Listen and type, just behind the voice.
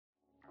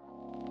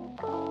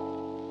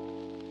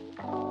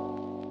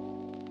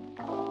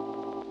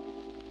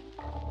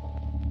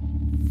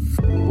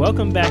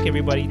Welcome back,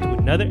 everybody, to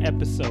another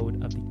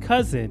episode of the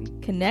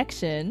Cousin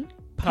Connection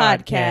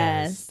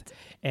Podcast.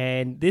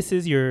 And this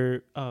is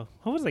your, what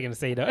was I going to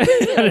say though?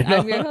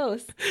 I'm your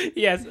host.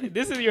 Yes,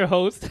 this is your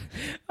host.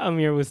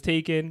 Amir was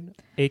taken,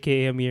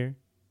 aka Amir.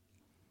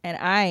 And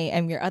I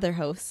am your other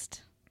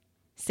host,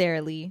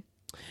 Sarah Lee.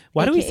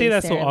 Why do we say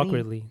that Sarah so Lee.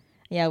 awkwardly?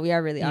 Yeah, we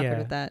are really awkward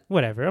with that.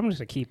 Whatever. I'm just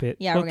going to keep it.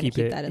 Yeah, we'll we're going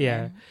to keep that in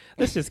there.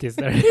 Let's just get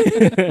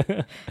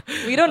started.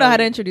 We don't know how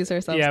to introduce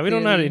ourselves. Yeah, we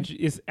don't know how to.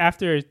 clearly. It's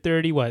after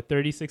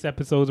 36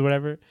 episodes or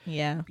whatever.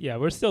 Yeah. Yeah,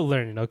 we're still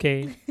learning,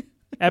 okay?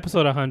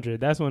 Episode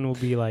 100. That's when we'll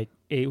be like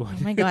 8 Oh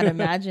my God,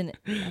 imagine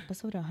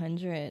episode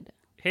 100.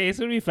 Hey, it's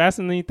going to be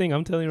faster than anything.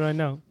 I'm telling you right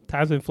now.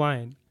 Time's been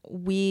flying.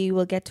 We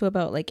will get to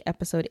about like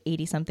episode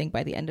 80 something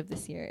by the end of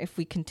this year if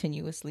we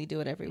continuously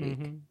do it every week.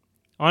 Mm-hmm.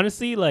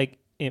 Honestly, like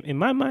in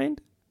my mind,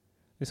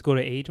 let's go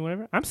to age or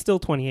whatever. I'm still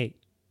 28.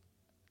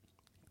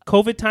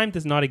 COVID time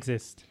does not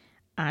exist.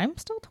 I'm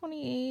still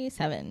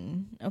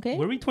 27. Okay.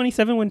 Were we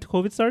 27 when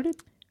COVID started?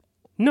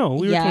 No,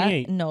 we were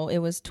 28. No, it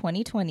was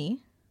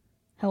 2020.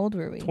 How old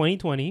were we?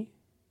 2020.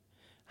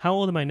 How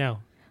old am I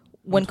now?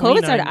 When I'm COVID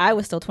 29. started, I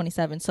was still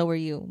 27. So were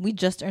you. We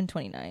just earned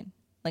 29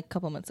 like a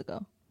couple months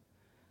ago.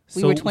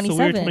 We So- were so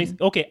 27.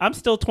 okay, I'm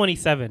still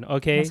 27,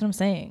 okay? That's what I'm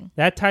saying.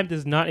 That time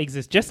does not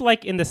exist. Just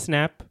like in the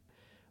Snap,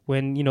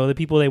 when, you know, the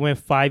people, they went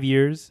 5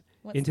 years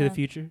What's into the that?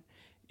 future.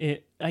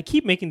 I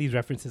keep making these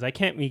references. I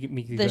can't make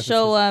these The references.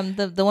 show,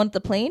 the one with the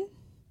plane.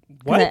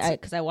 What?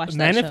 Because I watched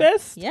that show.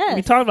 Manifest? Yes.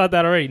 We talked about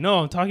that already. No,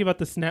 I'm talking about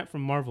the Snap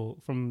from Marvel,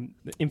 from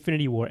the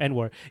Infinity War, End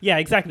War. Yeah,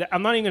 exactly.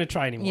 I'm not even going to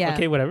try anymore. Yeah.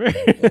 Okay, whatever.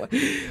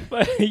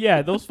 But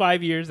yeah, those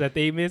 5 years that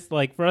they missed,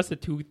 like for us, the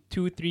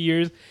 3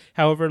 years,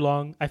 however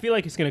long, I feel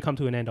like it's going to come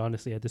to an end,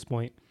 honestly, at this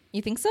point.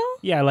 You think so?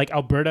 Yeah, like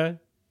Alberta,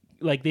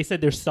 like they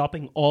said they're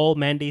stopping all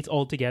mandates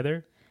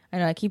altogether. I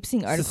know. I keep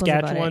seeing articles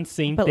about Saskatchewan, it.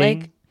 same but thing.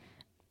 like,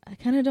 I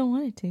kind of don't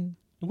want it to.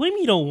 What do you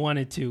mean you don't want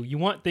it to? You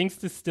want things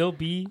to still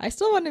be? I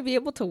still want to be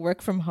able to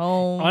work from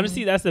home.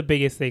 Honestly, that's the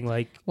biggest thing.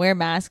 Like, wear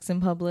masks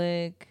in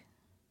public.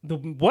 the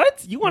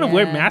what? You want to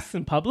wear Yeah. masks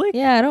in public?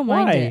 Yeah, I don't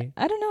mind Why? it.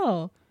 I don't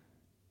know.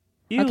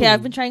 Ew. Okay,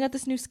 I've been trying out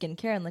this new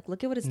skincare and like,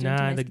 look at what it's doing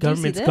to Nah, my the skin. Do you see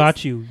government's this?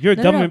 got you. You're a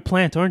No, no, no. government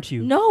plant, aren't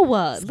you? No,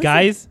 listen,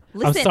 Guys, I'm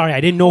listen. sorry.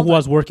 I didn't know Hold who I on.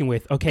 was working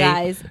with. Okay.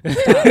 Guys,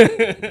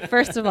 stop.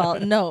 First of all,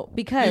 no,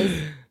 because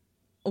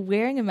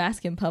wearing a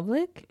mask in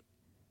public,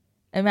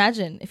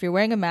 imagine if you're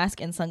wearing a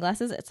mask and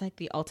sunglasses, it's like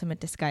the ultimate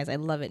disguise. I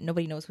love it.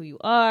 Nobody knows who you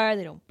are.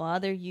 They don't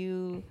bother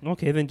you.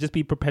 Okay, then just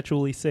be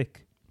perpetually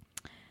sick.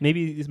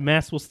 Maybe these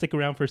masks will stick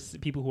around for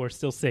people who are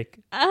still sick.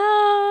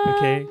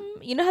 Okay.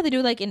 You know how they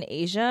do like in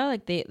Asia?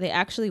 Like they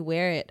actually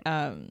wear it.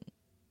 Like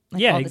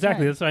Yeah, all the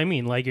exactly. time. That's what I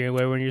mean. Like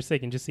when you're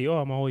sick and just say, "Oh,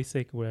 I'm always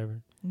sick," or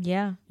whatever.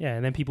 Yeah. Yeah,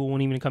 and then people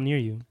won't even come near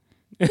you.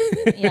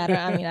 Yeah. I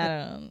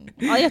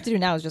don't. All you have to do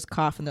now is just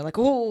cough, and they're like,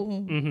 "Oh."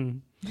 Mm-hmm.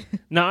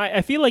 No,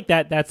 I feel like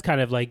that's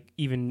kind of like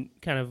even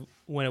kind of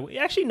when it,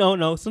 actually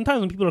no. Sometimes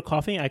when people are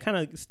coughing, I kind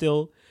of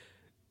still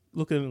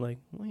look at them like,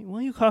 why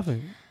are you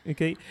coughing?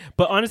 Okay,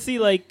 but honestly,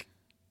 like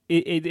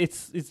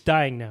it's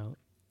dying now.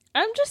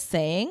 I'm just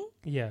saying.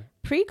 Yeah,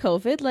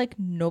 Pre-COVID, like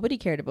nobody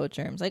cared about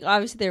germs. Like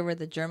obviously there were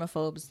the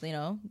germaphobes, you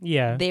know.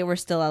 yeah. They were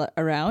still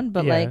around,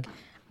 but Yeah. like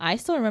I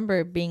still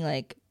remember being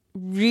like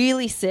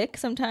really sick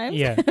sometimes.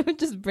 Yeah. I would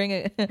just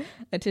bring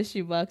a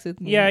tissue box with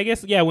me. Yeah, I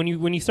guess. Yeah, when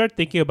you start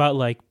thinking about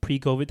like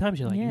pre-COVID times,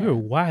 you're like, Yeah. we were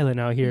wilding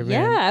out here,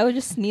 man. Yeah, I would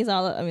just sneeze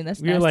all. I mean, that's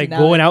We were nasty like now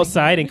going that I think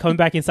outside about and it. coming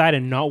back inside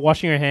and not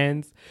washing our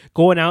hands,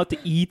 going out to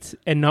eat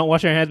and not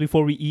washing our hands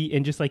before we eat,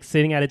 and just like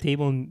sitting at a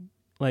table and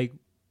like.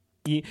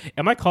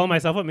 Am I calling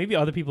myself up? Maybe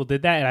other people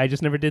did that and I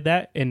just never did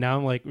that, and now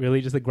I'm like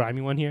really just a grimy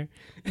one here.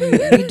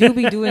 we do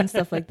be doing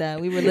stuff like that.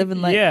 We were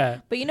living like. Yeah.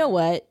 But you know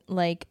what?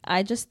 Like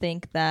I just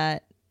think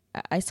that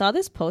I saw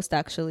this post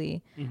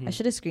actually. Mhm. I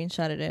should have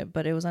screenshotted it,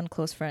 but it was on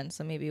close friends,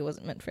 so maybe it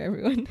wasn't meant for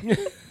everyone.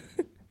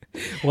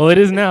 Well, it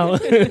is now.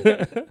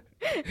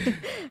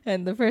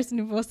 And the person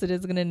who posted it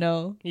is gonna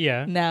know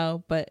Yeah.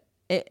 now. But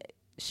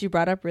she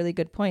brought up really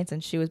good points,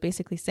 and she was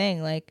basically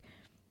saying like,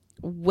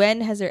 when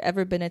has there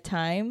ever been a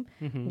time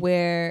Mhm.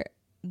 where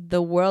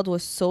the world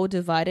was so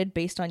divided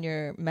based on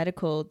your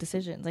medical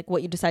decisions, like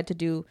what you decide to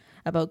do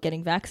about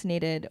getting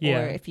vaccinated,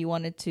 Yeah. or if you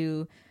wanted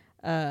to,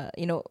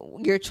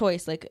 your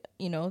choice. Like,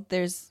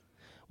 there's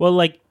Well,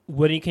 like,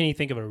 can you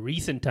think of a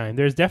recent time?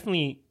 There's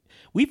definitely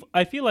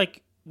I feel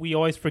like we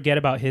always forget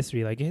about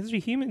history. Like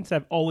humans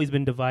have always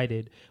been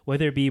divided,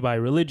 whether it be by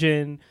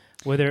religion,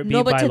 whether it be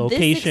no, but by to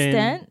location. this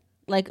extent,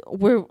 like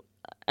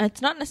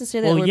it's not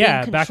necessarily that Well, we're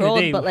yeah, being back in the controlled,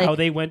 day, but like, how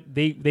they went,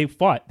 they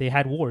fought, they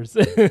had wars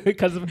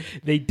because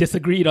they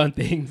disagreed on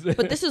things.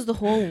 but this is the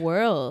whole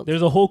world.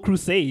 There's a whole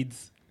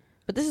crusades.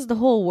 But this is the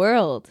whole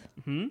world.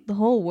 Hmm? The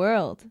whole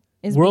world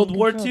is World being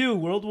War controlled.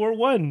 II, World War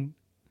One.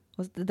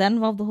 Did that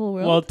involve the whole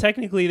world? Well,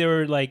 technically, they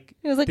were like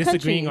it was like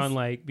disagreeing countries. on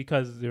like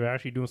because they were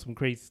actually doing some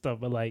crazy stuff.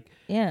 But like,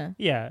 Yeah.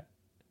 yeah,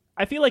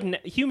 I feel like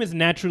humans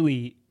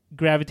naturally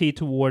gravitate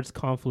towards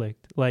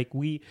conflict. Like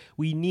we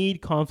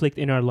need conflict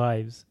in our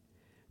lives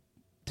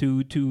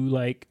to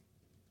like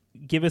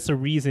give us a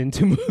reason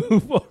to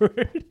move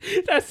forward.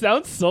 That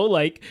sounds so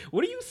like,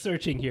 what are you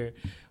searching here?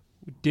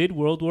 did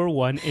World War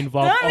One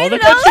involve Don't all read the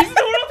it out countries in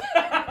the world?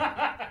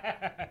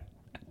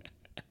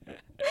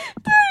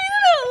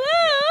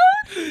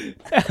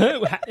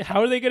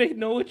 How are they gonna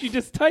know what you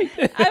just typed?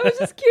 I was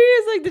just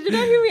curious. Like, did you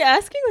not hear me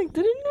asking? Like,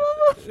 did it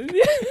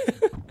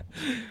involve?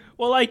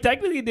 Well, like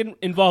technically, it didn't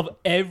involve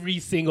every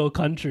single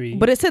country.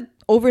 But it said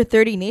over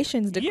 30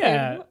 nations declared.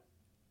 Yeah.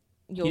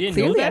 Yo, You didn't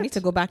know clearly I that? need to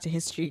go back to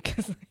history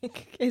because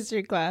like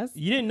history class.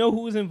 You didn't know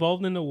who was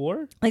involved in the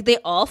war? Like they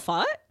all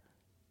fought.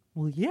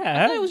 Well, I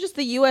yeah. thought it was just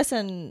the U.S.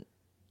 and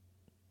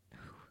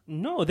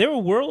No, there were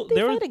world. They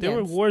There were fight there were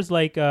against? wars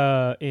like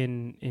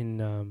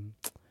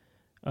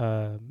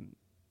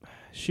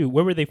shoot,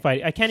 where were they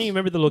fighting? I can't even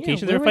remember the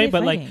locations they where were were they fighting,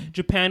 but fighting? like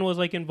Japan was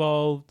like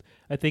involved.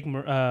 I think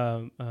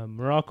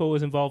Morocco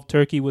was involved.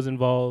 Turkey was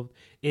involved.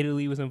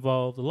 Italy was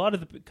involved. A lot of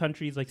the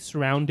countries like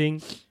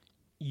surrounding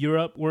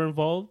Europe were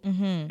involved,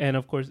 and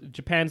of course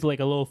Japan's like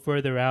a little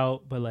further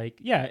out. But like,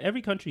 yeah,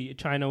 every country.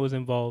 China was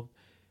involved.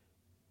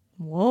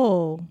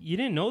 whoa. You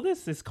didn't know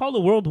this? It's called a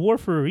world war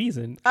for a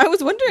reason. I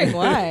was wondering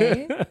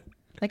why.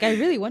 Like I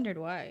really wondered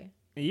why.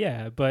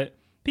 Yeah, but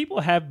people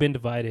have been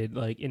divided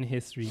like in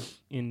history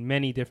in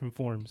many different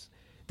forms.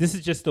 This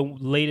is just the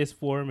latest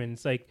form, and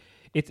it's like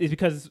it's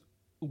because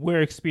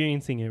we're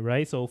experiencing it,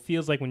 right? So it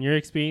feels like when you're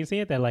experiencing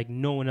it that like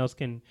no one else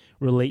can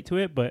relate to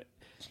it, but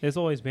there's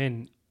always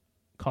been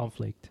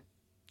conflict.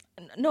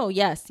 No,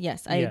 yes,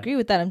 I Yeah. agree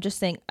with that. I'm just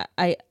saying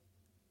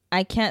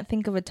I can't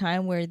think of a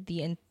time where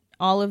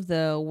all of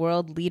the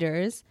world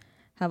leaders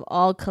have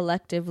all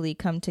collectively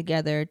come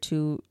together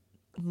to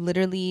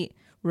literally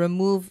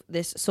remove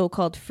this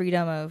so-called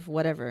freedom of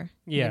whatever.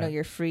 Yeah. You know,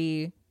 your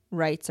free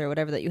rights or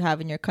whatever that you have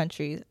in your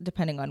country,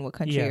 depending on what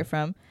country Yeah. you're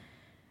from.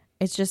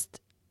 It's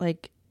just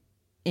like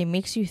it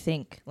makes you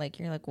think. Like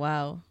you're like,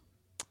 wow,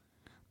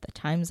 the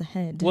time's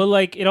ahead. Well,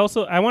 like it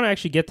also, I want to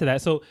actually get to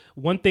that. So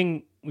one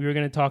thing we were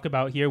going to talk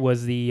about here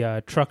was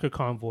the trucker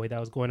convoy that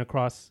was going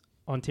across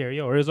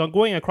Ontario, or it was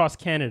going across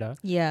Canada,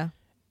 Yeah.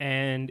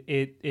 and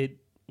it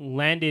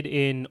landed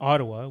in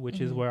Ottawa, which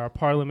is where our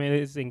parliament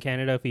is in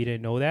Canada, if you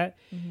didn't know that.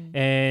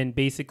 And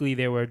basically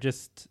they were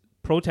just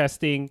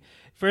protesting.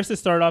 First, it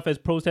started off as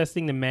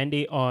protesting the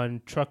mandate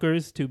on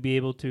truckers to be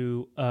able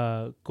to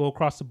go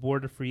across the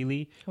border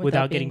freely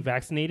without getting being-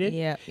 vaccinated.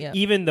 Yeah.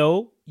 Even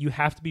though you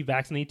have to be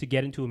vaccinated to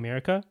get into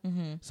America.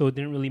 So it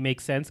didn't really make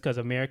sense because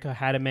America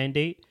had a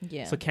mandate.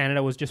 Yeah. So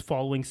Canada was just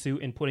following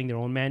suit and putting their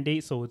own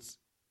mandate. So it's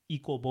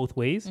equal both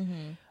ways.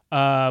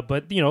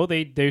 But you know,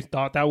 they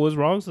thought that was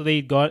wrong. So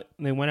they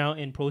went out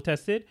and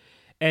protested.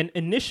 And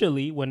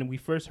initially when we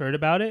first heard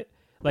about it,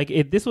 like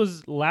this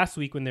was last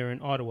week when they were in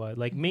Ottawa.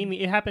 Like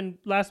mainly it happened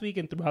last week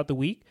and throughout the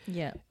week.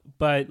 Yeah.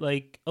 But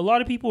like a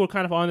lot of people were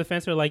kind of on the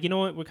fence. They're like, you know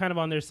what, we're kind of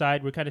on their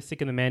side. We're kind of sick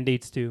of the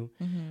mandates too.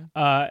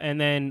 And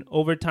then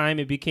over time,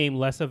 it became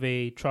less of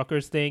a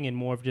truckers thing and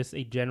more of just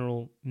a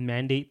general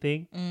mandate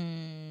thing.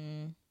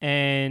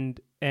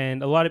 And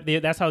a lot of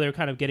that's how they're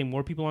kind of getting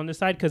more people on their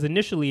side, because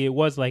initially it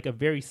was like a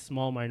very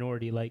small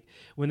minority. Like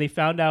when they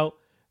found out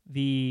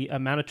the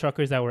amount of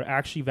truckers that were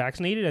actually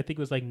vaccinated, I think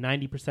it was like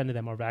 90% of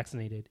them are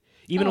vaccinated.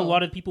 Even a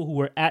lot of people who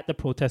were at the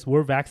protest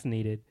were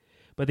vaccinated,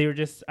 but they were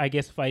just, I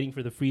guess, fighting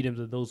for the freedoms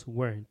of those who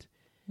weren't.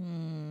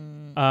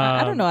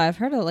 I don't know. I've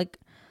heard of like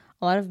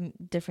a lot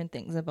of different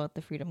things about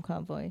the Freedom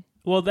Convoy.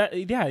 Well,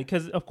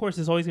 because of course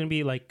there's always going to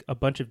be like a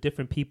bunch of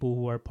different people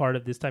who are part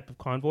of this type of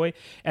convoy,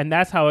 and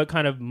that's how it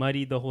kind of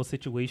muddied the whole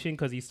situation,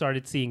 because you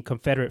started seeing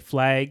Confederate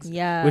flags,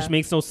 Yeah. which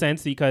makes no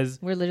sense because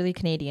We're literally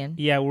Canadian.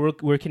 yeah,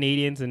 we're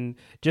Canadians, and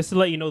just to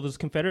let you know, those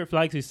Confederate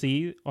flags you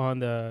see on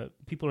the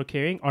people are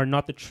carrying are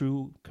not the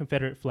true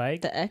Confederate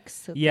flag. The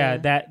X. of Yeah,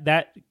 the-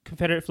 that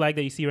Confederate flag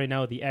that you see right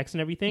now with the X and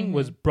everything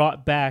was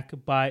brought back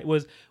by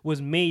was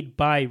made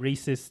by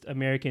racist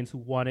Americans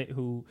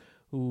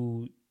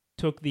who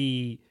took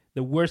the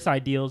worst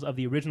ideals of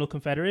the original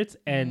Confederates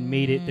and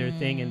made it their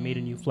thing and made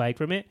a new flag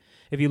from it.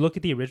 If you look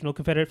at the original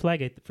Confederate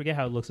flag, I forget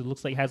how it looks. It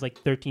looks like it has like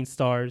 13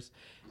 stars,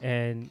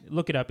 and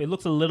look it up. It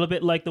looks a little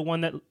bit like the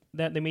one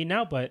that they made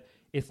now, but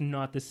it's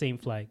not the same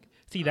flag.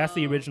 See, that's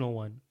the original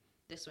one.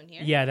 This one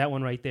here. Yeah, that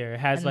one right there. It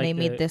has And like they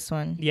made this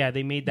one. Yeah,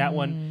 they made that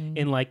one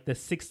in like the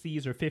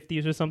 60s or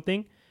 50s or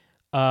something.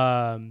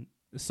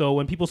 So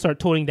when people start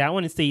toting that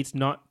one and say it's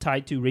not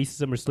tied to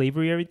racism or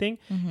slavery or everything,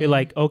 you're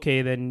like,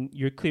 okay, then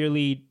you're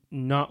clearly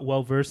not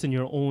well versed in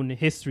your own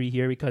history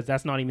here, because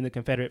that's not even the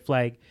Confederate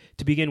flag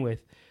to begin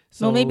with.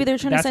 So Well, maybe they're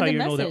trying to that's send how a you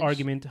know the message.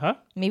 argument, huh?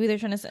 Maybe they're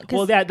trying to.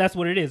 Well, that's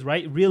what it is,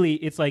 right? Really,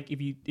 it's like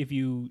if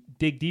you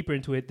dig deeper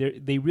into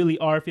it, they really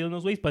are feeling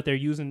those ways, but they're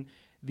using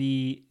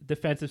the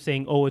defense of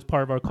saying, "Oh, it's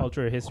part of our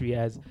culture or history,"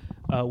 as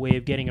a way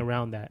of getting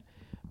around that.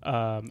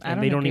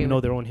 And they don't even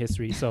know their own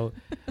history. So,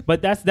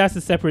 but that's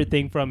a separate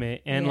thing from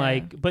it. And Yeah.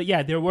 but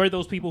yeah, there were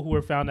those people who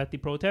were found at the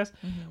protest.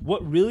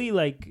 What really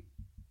like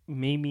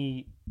made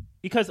me,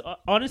 because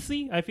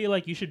honestly, I feel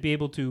like you should be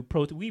able to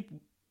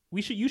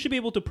you should be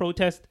able to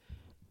protest,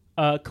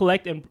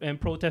 collect and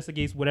protest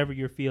against whatever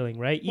you're feeling,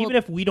 right? Well, Even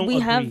if we don't we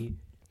agree. have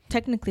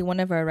technically one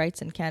of our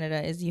rights in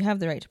Canada is you have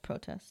the right to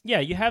protest. Yeah,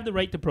 you have the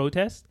right to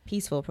protest.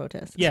 Peaceful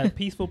protest. Yeah,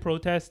 peaceful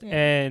protest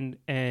Yeah.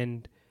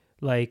 and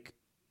like,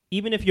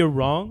 even if you're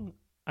wrong,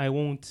 I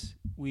won't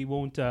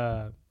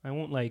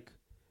like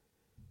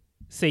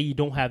say you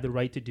don't have the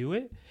right to do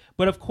it.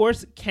 But of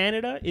course,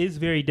 Canada is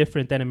very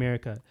different than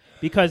America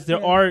because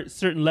there are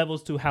certain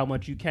levels to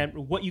what you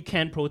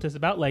can protest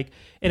about. Like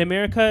in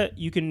America,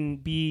 you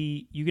can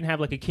have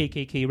like a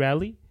KKK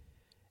rally,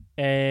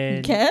 and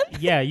You can?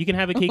 yeah, you can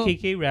have a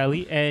KKK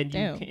rally, and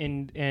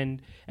Damn.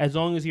 and as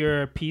long as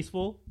you're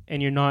peaceful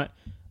and you're not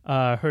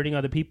hurting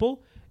other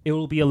people, it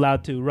will be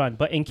allowed to run.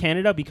 But in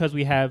Canada, because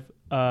we have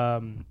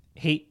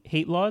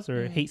hate laws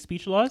or hate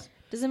speech laws.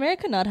 Does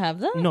America not have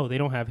them? No, they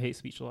don't have hate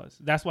speech laws.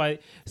 That's why.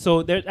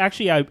 So there's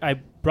actually, I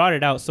brought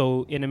it out.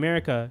 So in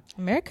America,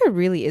 America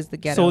really is the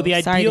ghetto. So the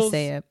Sorry to ideals-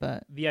 say it,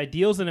 but the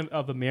ideals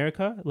of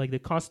America, like the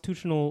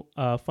constitutional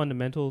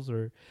fundamentals,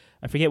 or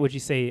I forget what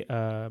you say,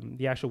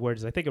 the actual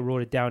words. I think I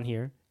wrote it down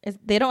here.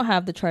 they don't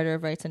have the Charter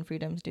of Rights and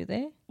Freedoms, do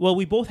they? Well,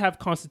 we both have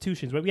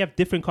constitutions, right? We have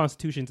different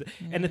constitutions.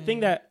 And the thing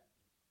that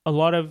a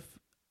lot of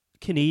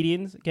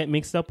Canadians get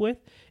mixed up with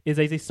is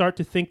they start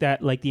to think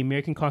that like the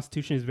American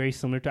Constitution is very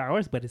similar to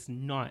ours, but it's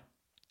not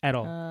at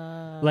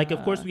all. Like,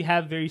 of course, we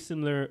have very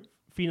similar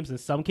freedoms in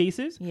some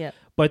cases, Yeah.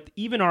 but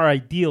even our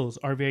ideals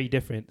are very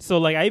different. So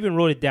like I even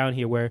wrote it down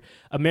here where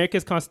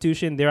America's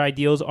Constitution, their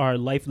ideals are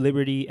life,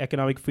 liberty,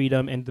 economic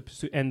freedom, and the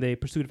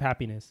pursuit of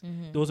happiness.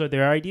 Those are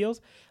their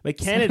ideals. But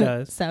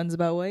Canada's Sounds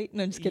about white.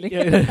 No, I'm just kidding.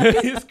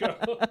 This girl.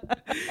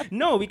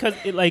 No, because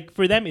it, like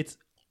for them it's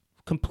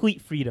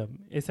complete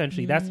freedom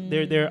essentially. That's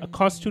their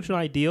constitutional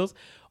ideals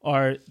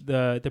are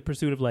the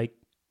pursuit of like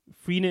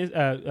freeness,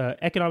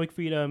 economic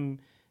freedom,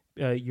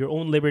 your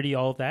own liberty,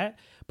 all of that.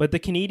 But the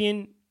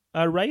Canadian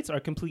rights are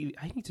completely,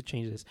 I need to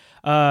change this.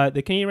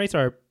 The Canadian rights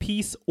are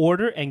peace,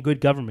 order, and good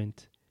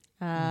government.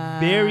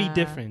 Very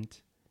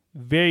different.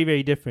 Very,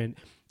 very different.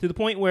 To the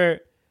point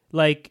where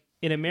like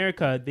in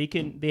America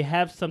they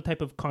have some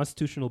type of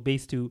constitutional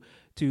base to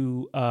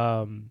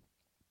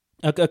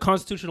a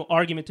constitutional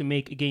argument to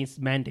make against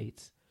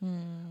mandates.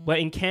 But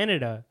in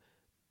Canada,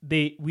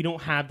 we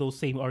don't have those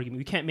same arguments.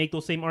 We can't make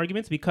those same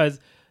arguments because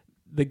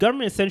the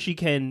government essentially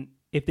can,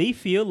 if they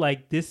feel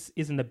like this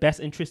is in the best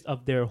interest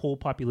of their whole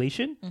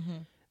population,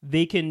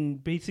 they can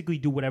basically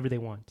do whatever they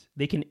want.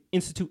 They can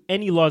institute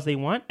any laws they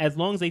want as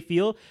long as they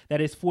feel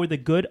that it's for the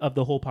good of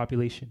the whole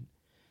population.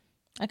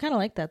 I kind of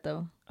like that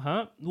though.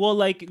 Huh? Well,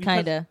 like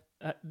Kind of.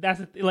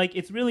 that's like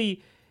it's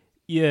really.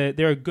 Yeah,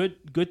 there are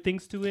good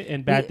things to it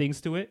and bad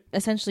things to it.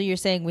 Essentially, you're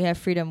saying we have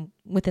freedom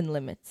within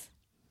limits.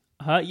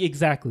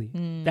 Exactly.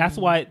 That's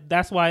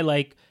why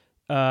like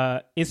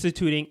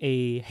instituting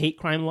a hate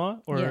crime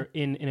law or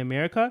in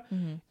America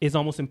is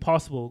almost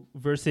impossible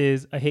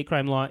versus a hate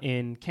crime law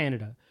in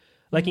Canada.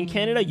 Like in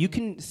Canada, you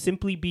can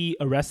simply be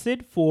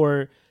arrested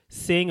for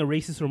saying a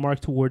racist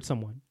remark towards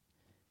someone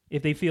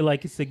if they feel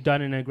like it's like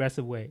done in an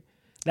aggressive way.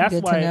 That's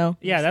Good to why, know.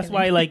 yeah, Just that's kidding.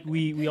 why, like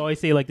we always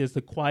say, like there's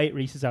the quiet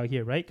racists out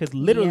here, right? Because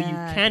literally, you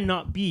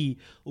cannot be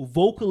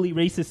vocally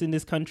racist in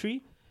this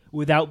country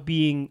without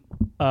being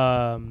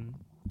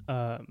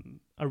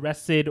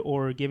arrested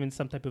or given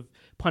some type of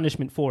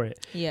punishment for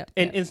it. Yeah,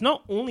 and it's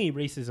not only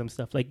racism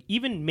stuff. Like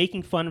even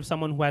making fun of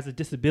someone who has a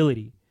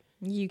disability.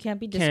 You can't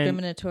be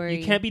discriminatory.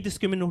 You can't be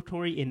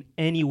discriminatory in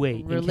any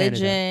way.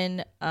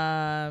 Religion,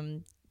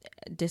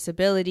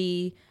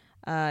 disability,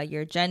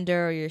 your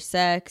gender or your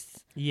sex.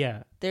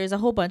 Yeah. There's a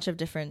whole bunch of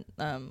different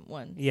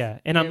ones. Yeah.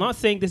 And I'm not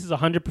saying this is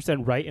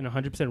 100% right and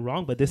 100%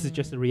 wrong, but this is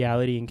just the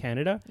reality in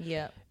Canada.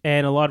 Yeah.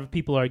 And a lot of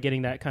people are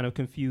getting that kind of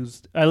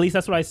confused. At least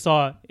that's what I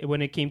saw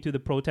when it came to the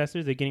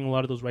protesters. They're getting a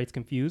lot of those rights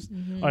confused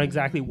on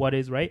exactly what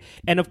is right.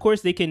 And of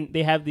course they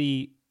have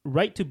the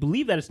right to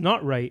believe that it's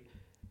not right,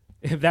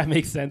 if that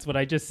makes sense what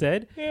I just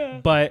said.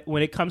 Yeah. But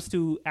when it comes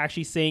to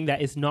actually saying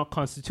that it's not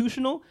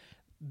constitutional,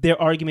 their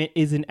argument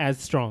isn't as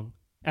strong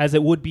as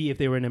it would be if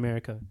they were in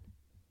America.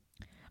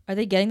 Are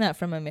they getting that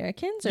from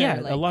Americans? Or yeah,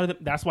 like, a lot of them.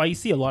 That's why you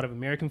see a lot of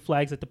American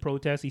flags at the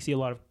protest. You see a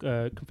lot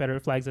of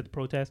Confederate flags at the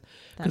protest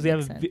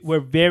because we're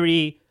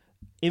very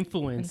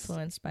influenced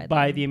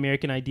by the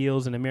American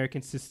ideals and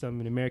American system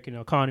and American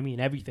economy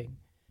and everything,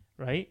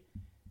 right?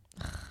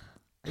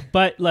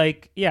 But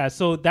like, yeah,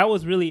 so that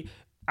was really,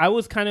 I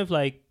was kind of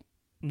like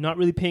not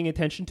really paying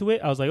attention to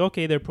it. I was like,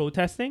 okay, they're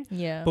protesting.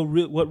 Yeah. But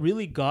what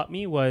really got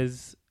me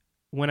was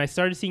when I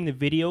started seeing the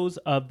videos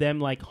of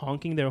them like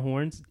honking their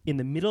horns in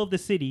the middle of the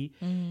city,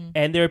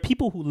 and there are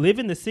people who live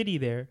in the city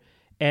there,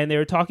 and they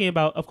were talking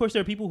about, of course,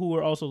 there are people who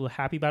were also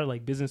happy about it,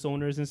 like business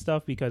owners and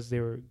stuff, because they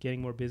were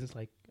getting more business.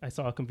 Like I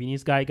saw a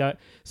convenience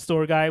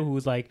store guy who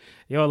was like,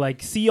 yo,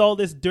 like, see all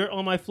this dirt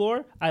on my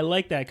floor? I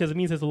like that because it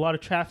means there's a lot of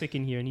traffic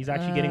in here, and he's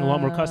actually getting a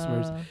lot more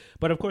customers.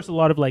 But of course, a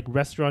lot of like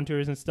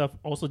restaurateurs and stuff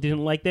also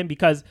didn't like them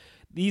because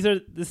these are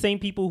the same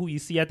people who you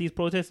see at these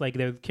protests, like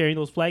they're carrying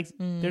those flags.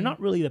 They're not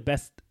really the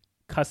best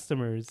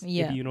customers,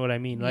 if you know what I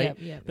mean, right?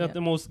 They're not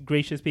the most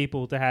gracious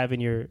people to have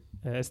in your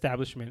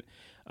establishment.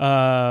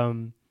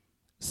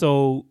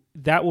 So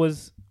that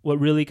was what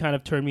really kind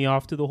of turned me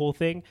off to the whole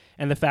thing,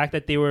 and the fact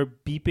that they were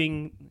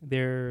beeping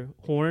their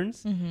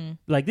horns,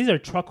 like these are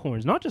truck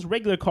horns, not just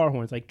regular car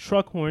horns, like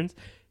truck horns,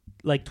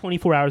 like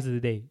 24 hours of the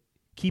day,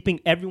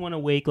 keeping everyone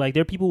awake. Like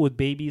there are people with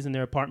babies in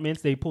their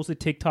apartments. They posted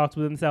TikToks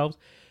with themselves,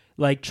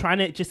 like trying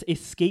to just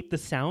escape the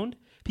sound.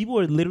 People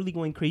were literally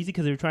going crazy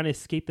because they were trying to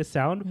escape the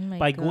sound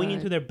by going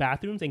into their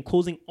bathrooms and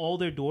closing all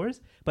their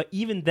doors. But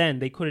even then,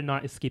 they could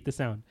not escape the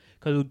sound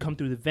because it would come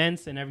through the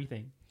vents and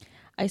everything.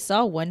 I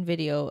saw one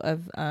video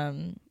of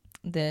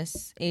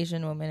this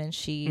Asian woman, and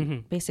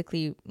she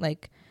basically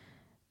like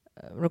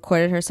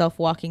recorded herself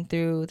walking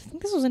through. I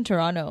think this was in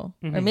Toronto,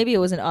 or maybe it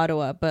was in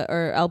Ottawa,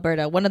 or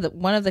Alberta, one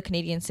of the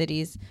Canadian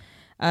cities.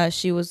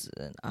 She was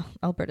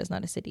Alberta's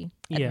not a city.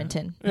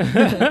 Edmonton.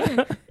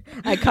 Yeah.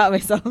 I caught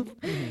myself.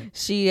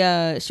 She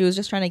was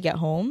just trying to get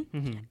home,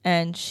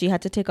 and she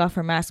had to take off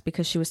her mask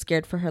because she was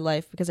scared for her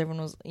life because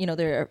everyone was,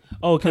 there.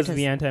 Because of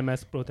the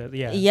anti-mask protest.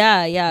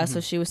 Yeah. So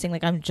she was saying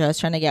like, I'm just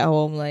trying to get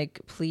home.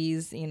 Like,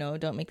 please,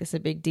 don't make this a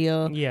big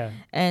deal. Yeah.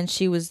 And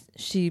she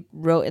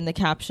wrote in the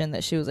caption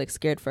that she was like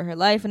scared for her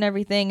life and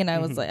everything. And I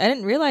was like, I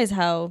didn't realize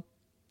how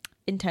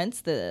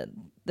intense the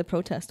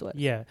protest was.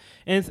 Yeah.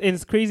 And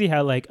it's crazy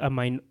how like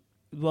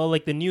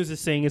like the news is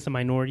saying it's a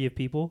minority of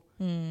people,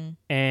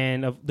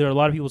 and there are a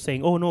lot of people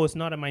saying, oh no, it's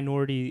not a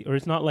minority, or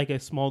it's not like a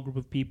small group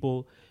of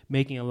people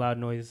making a loud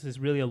noise. There's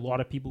really a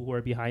lot of people who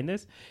are behind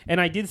this. And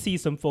I did see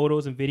some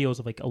photos and videos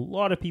of like a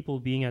lot of people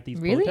being at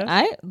these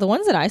protests. The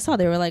ones that I saw,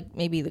 they were like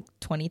maybe like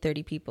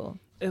 20-30 people.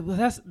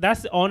 That's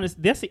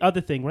the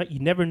other thing, right? You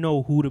never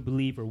know who to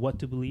believe or what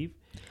to believe.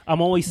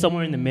 I'm always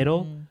somewhere in the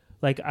middle.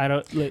 Like I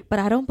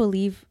don't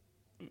believe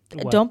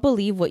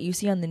what you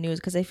see on the news,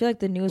 because I feel like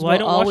the news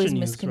will always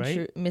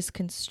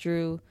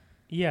misconstrue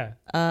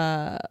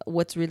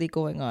what's really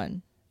going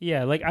on.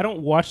 Yeah, like I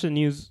don't watch the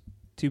news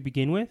to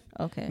begin with.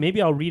 Okay.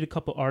 Maybe I'll read a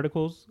couple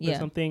articles or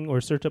something,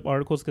 or search up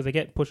articles, because I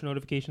get push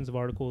notifications of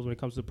articles when it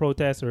comes to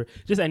protests or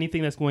just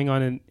anything that's going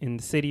on in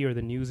the city or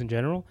the news in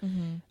general.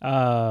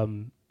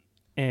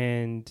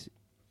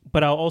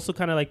 But I'll also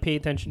kind of like pay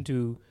attention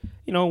to,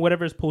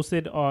 whatever is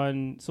posted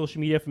on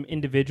social media from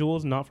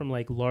individuals, not from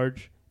like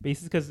large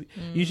basis, because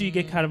usually you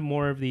get kind of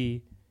more of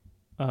the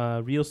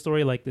real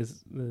story, like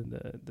this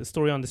the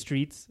story on the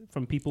streets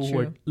from people who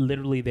are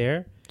literally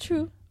there.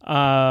 True.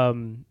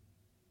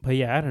 But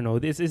yeah, I don't know.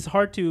 This is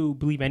hard to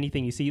believe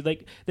anything you see.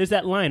 Like there's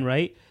that line,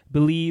 right?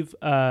 Believe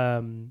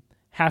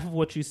half of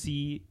what you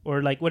see,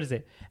 or like what is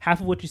it?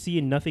 Half of what you see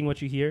and nothing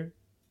what you hear.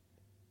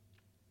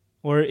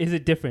 Or is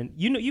it different?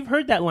 You've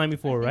heard that line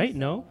before, right? So.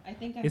 No, I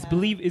think it's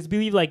believe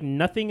like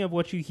nothing of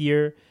what you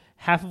hear,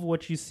 half of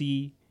what you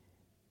see.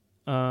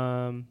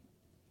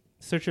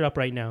 Search it up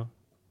right now.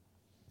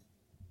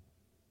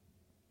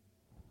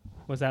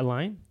 What's that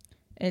line?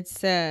 It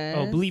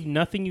says, believe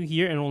nothing you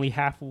hear and only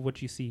half of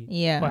what you see.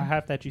 Yeah,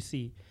 half that you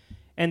see.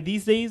 And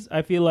these days,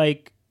 I feel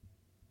like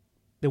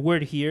the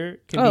word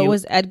 "hear" can be. It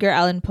was Edgar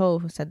Allan Poe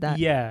who said that.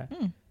 Yeah,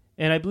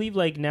 and I believe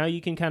like now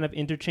you can kind of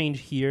interchange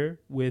 "hear"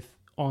 with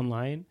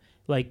online.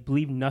 Like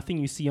believe nothing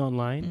you see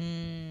online,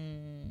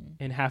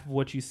 and half of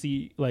what you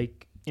see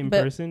like in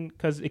person,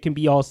 because it can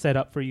be all set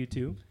up for you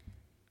too.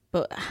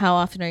 But how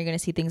often are you going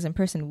to see things in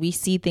person? We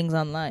see things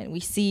online.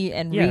 We see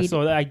and read. Yeah,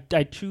 so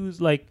I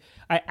choose, like,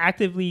 I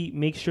actively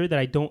make sure that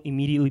I don't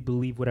immediately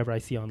believe whatever I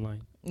see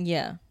online.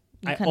 Yeah.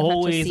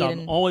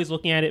 I'm always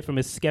looking at it from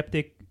a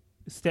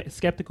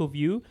skeptical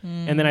view,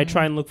 and then I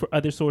try and look for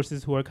other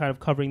sources who are kind of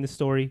covering the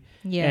story,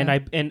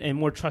 and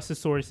more trusted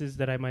sources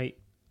that I might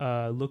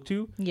look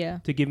to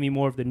give me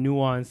more of the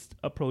nuanced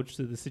approach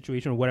to the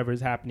situation or whatever is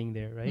happening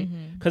there, right?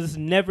 Because it's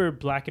never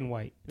black and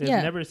white. There's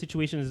never a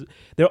situation.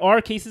 There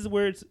are cases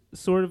where it's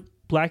sort of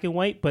black and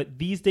white, but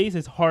these days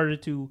it's harder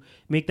to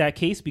make that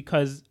case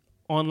because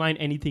online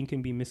anything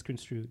can be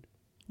misconstrued.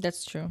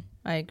 That's true.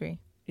 I agree.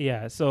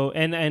 Yeah. So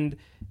and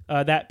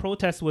that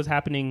protest was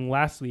happening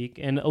last week,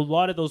 and a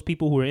lot of those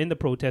people who were in the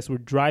protest were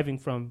driving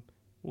from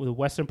the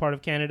western part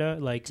of Canada,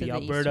 like the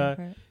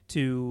Alberta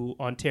to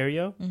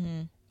Ontario.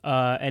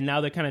 And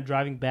now they're kind of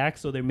driving back,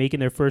 so they're making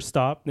their first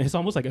stop. It's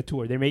almost like a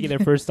tour. They're making their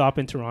first stop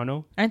in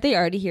Toronto. Aren't they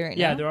already here?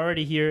 Yeah, they're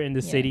already here in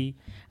the city.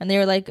 And they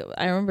were like,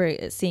 I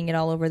remember seeing it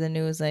all over the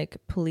news, like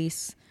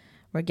police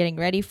were getting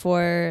ready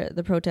for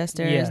the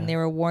protesters, and they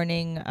were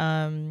warning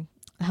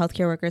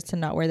healthcare workers to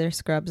not wear their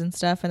scrubs and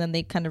stuff. And then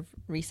they kind of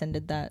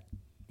rescinded that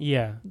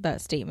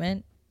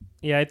statement.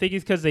 Yeah, I think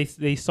it's because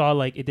they saw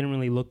like it didn't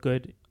really look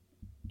good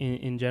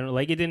in general.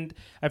 Like it didn't,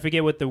 I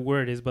forget what the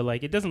word is, but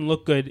like it doesn't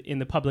look good in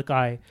the public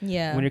eye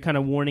when you're kind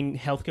of warning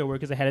healthcare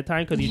workers ahead of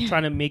time, because you're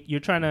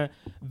trying to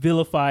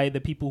vilify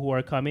the people who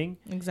are coming.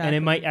 Exactly. And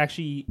it might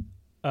actually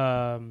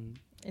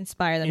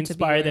inspire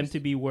them to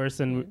be worse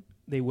than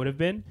they would have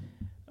been.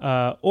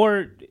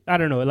 Or I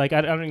don't know, like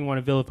I don't even want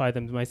to vilify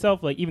them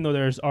myself. Like even though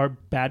there are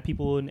bad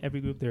people in every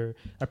group, there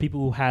are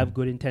people who have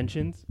good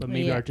intentions, but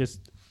maybe are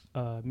just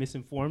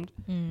misinformed.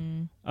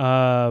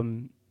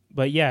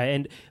 But yeah,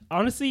 and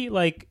honestly,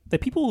 like the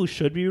people who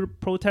should be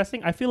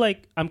protesting, I feel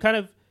like I'm kind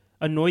of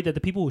annoyed that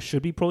the people who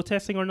should be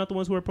protesting are not the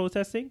ones who are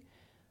protesting.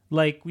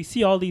 Like we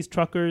see all these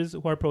truckers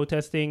who are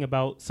protesting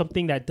about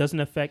something that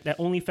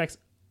only affects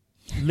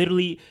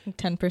literally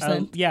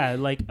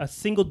 10%. Like a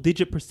single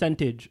digit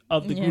percentage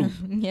of the group.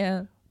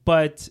 Yeah.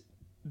 But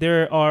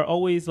there are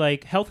always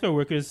like healthcare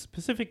workers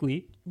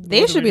specifically.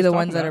 They should be the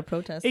ones that are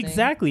protesting.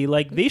 Exactly.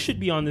 Like they should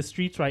be on the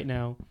streets right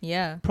now.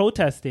 Yeah.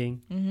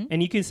 Protesting. Mm-hmm.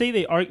 And you can say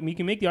you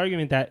can make the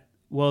argument that,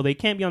 well, they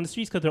can't be on the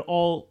streets because they're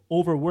all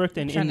overworked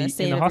and in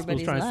the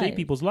hospitals trying to save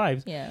people's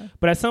lives. Yeah.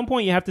 But at some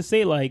point you have to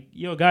say like,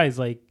 yo guys,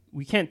 like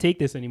we can't take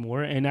this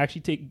anymore, and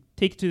actually take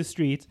it to the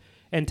streets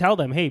and tell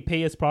them, hey,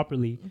 pay us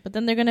properly. But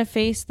then they're going to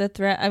face the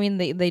threat. I mean,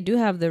 they do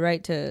have the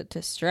right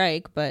to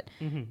strike, but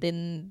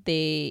then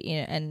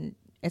they, and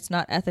it's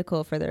not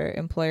ethical for their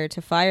employer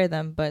to fire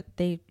them, but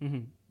they,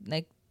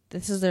 like,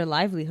 this is their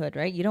livelihood,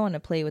 right? You don't want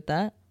to play with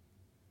that.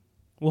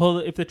 Well,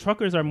 if the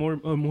truckers are more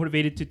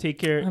motivated to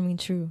take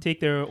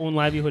their own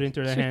livelihood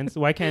into their hands,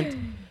 why can't...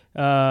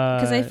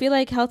 Because I feel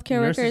like healthcare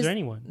workers, or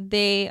anyone,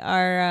 they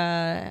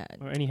are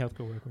or any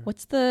healthcare worker.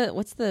 What's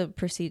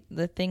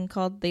the thing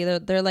called?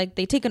 They're like,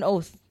 they take an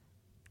oath,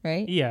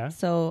 right? Yeah.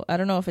 So I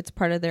don't know if it's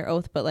part of their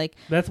oath, but like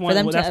that's when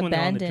they're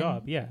on the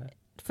job. Yeah.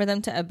 For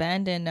them to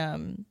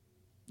abandon,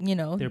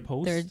 their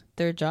post,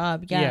 their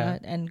job,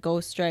 and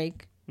go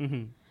strike.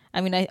 Mm-hmm.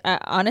 I mean, I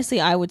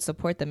honestly I would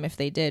support them if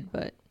they did,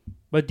 but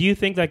do you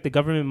think like the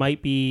government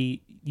might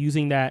be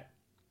using that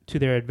to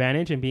their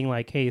advantage and being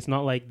like, hey, it's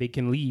not like they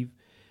can leave.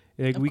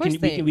 Like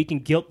we can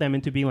guilt them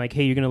into being like,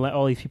 hey, you're gonna let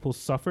all these people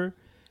suffer,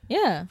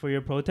 for your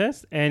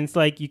protest, and it's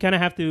like you kind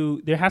of have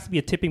to. There has to be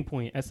a tipping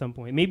point at some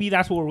point. Maybe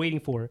that's what we're waiting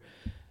for,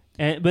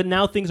 but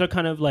now things are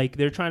kind of like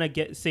they're trying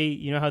to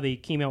you know how they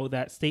came out with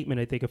that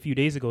statement I think a few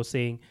days ago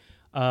saying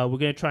we're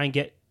gonna try and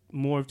get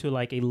more to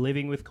like a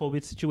living with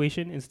COVID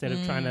situation instead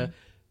of trying to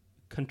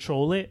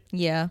control it.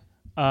 Yeah.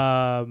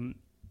 And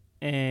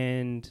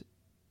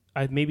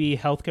maybe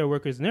healthcare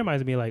workers in their minds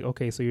would be like,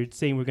 okay, so you're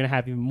saying we're gonna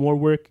have even more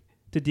work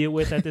to deal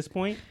with at this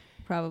point?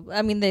 Probably.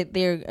 I mean,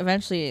 they're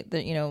eventually,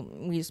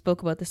 we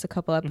spoke about this a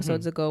couple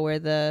episodes ago, where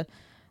the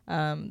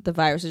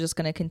virus is just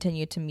going to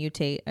continue to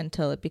mutate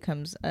until it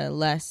becomes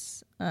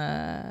less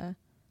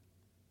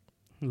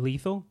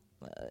lethal.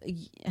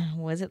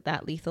 Was it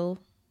that lethal?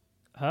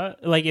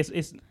 Like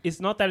it's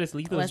not that it's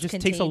lethal. It just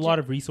takes a lot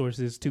of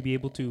resources to be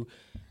able to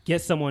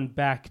get someone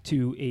back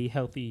to a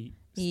healthy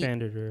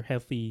standard or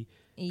healthy.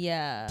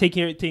 Yeah.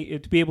 To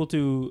be able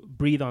to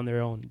breathe on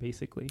their own,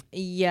 basically.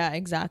 Yeah,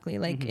 exactly.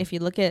 Like if you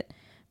look at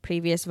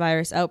previous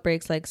virus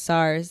outbreaks like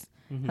SARS,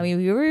 I mean,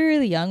 we were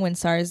really young when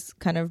SARS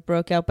kind of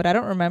broke out, but I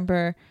don't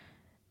remember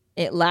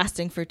it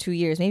lasting for 2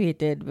 years. Maybe it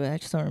did, but I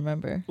just don't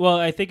remember. Well,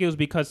 I think it was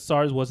because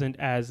SARS wasn't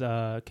as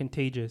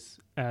contagious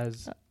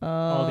as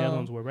all the other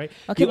ones were, right?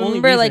 Okay,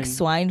 remember like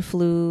swine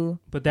flu.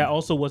 But that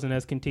also wasn't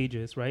as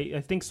contagious, right?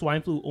 I think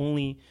swine flu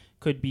only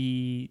could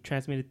be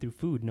transmitted through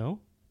food, no?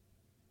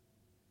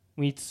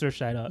 We need to search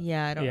that up.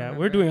 Yeah, I don't remember.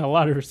 We're doing a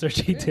lot of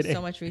researching today.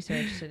 So much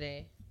research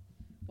today.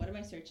 What am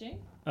I searching?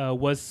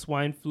 Was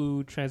swine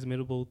flu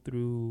transmittable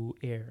through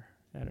air?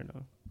 I don't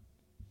know.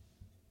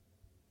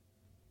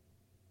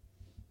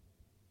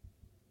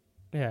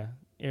 Yeah,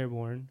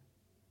 airborne.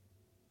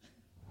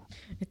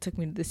 It took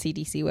me to the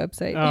CDC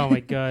website. Oh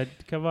my God.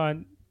 Come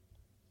on.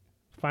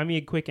 Find me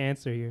a quick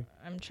answer here.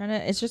 I'm trying to,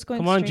 it's just going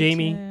Come on,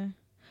 Jamie.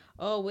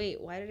 Oh,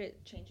 wait. Why did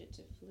it change it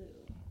to flu?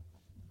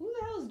 Who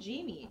the hell is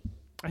Jamie?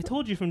 I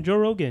told you from Joe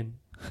Rogan.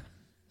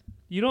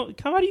 You don't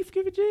come out. You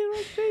forgive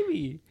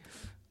Jamie.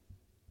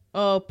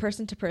 Oh,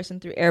 person to person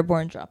through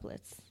airborne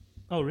droplets.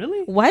 Oh,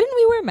 really? Why didn't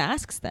we wear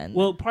masks then?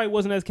 Well, it probably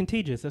wasn't as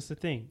contagious. That's the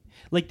thing.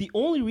 Like the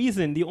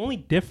only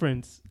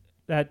difference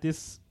that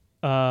this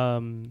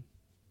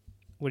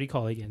what do you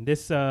call it again?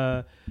 This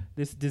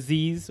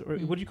disease, or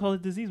what do you call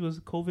it? Disease? Was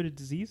COVID a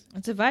disease?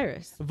 It's a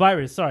virus.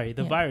 Virus. Sorry,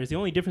 the virus. The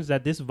only difference is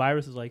that this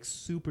virus is like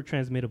super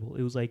transmittable.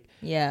 It was like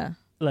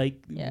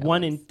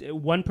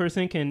one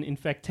person can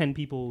infect 10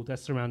 people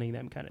that's surrounding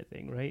them, kind of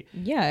thing, right?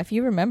 Yeah, if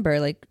you remember,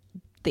 like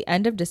the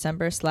end of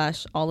December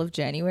 / all of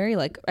January,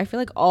 like I feel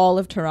like all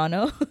of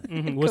Toronto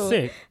was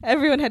sick.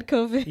 Everyone had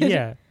COVID.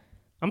 Yeah,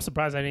 I'm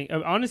surprised I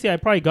didn't. Honestly, I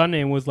probably got it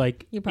and was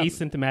like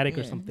asymptomatic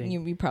or something.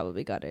 You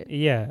probably got it.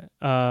 Yeah,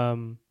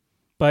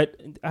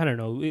 but I don't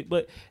know.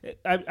 But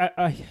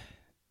I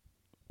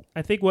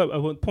think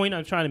what point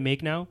I'm trying to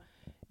make now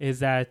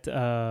is that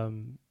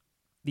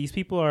these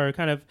people are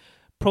kind of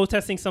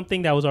protesting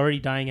something that was already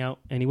dying out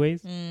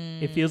anyways.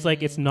 It feels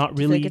like it's not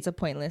really... like it's a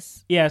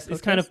pointless... Yes, protest?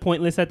 It's kind of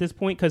pointless at this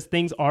point because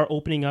things are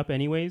opening up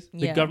anyways.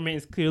 The government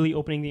is clearly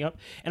opening up.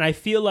 And I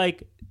feel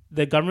like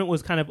the government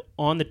was kind of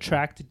on the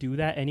track to do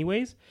that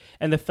anyways.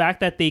 And the fact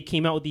that they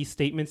came out with these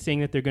statements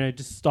saying that they're going to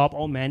just stop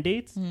all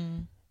mandates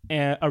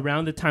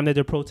around the time that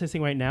they're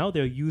protesting right now,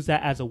 they'll use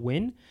that as a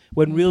win.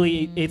 When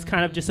really it's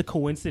kind of just a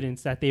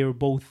coincidence that they were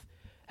both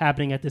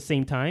happening at the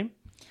same time.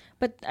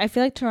 But I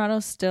feel like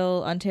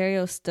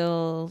Ontario's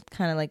still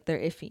kind of like they're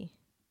iffy.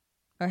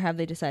 Or have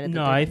they decided?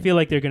 No, I feel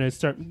like they're going to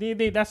start.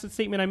 That's the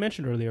statement I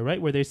mentioned earlier,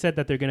 right? Where they said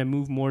that they're going to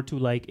move more to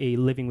like a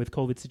living with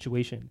COVID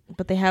situation.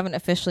 But they haven't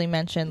officially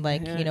mentioned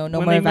like, no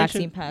more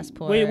vaccine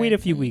passport. Wait a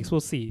few weeks.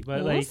 We'll see.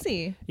 But we'll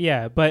see.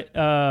 Yeah. But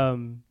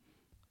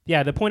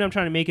the point I'm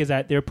trying to make is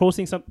that they're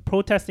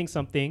protesting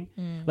something.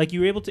 Like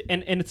you were able to,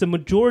 and it's a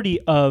majority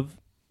of,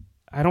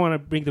 I don't want to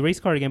bring the race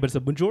card again, but it's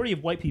a majority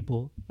of white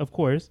people, of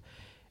course.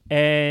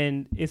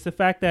 And it's the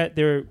fact that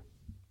they're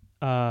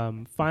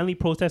finally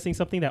protesting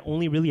something that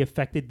only really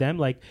affected them.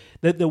 Like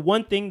the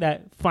one thing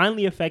that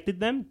finally affected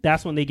them,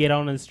 that's when they get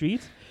out on the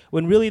streets.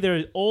 When really there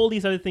are all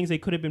these other things they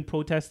could have been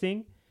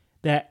protesting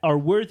that are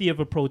worthy of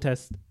a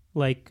protest,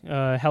 like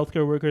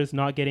healthcare workers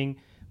not getting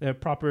their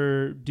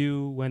proper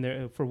due when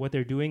they're for what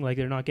they're doing, like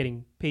they're not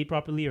getting paid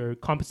properly or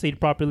compensated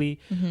properly,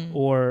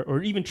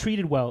 or even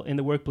treated well in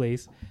the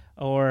workplace,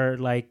 or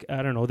like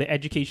I don't know, the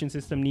education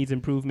system needs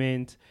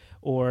improvement,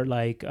 or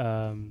like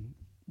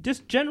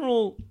just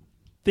general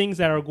things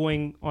that are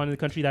going on in the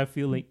country that I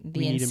feel like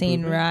the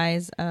insane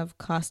rise of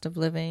cost of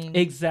living,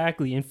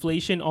 exactly,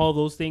 inflation, all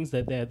those things,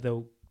 that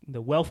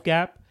the wealth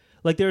gap.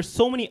 Like there are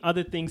so many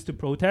other things to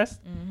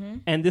protest,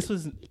 and this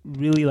was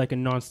really like a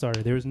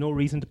non-starter. There was no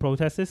reason to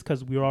protest this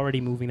because we were already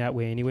moving that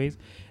way anyways,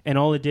 and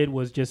all it did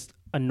was just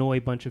annoy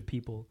a bunch of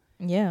people,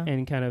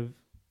 and kind of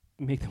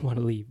make them want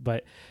to leave.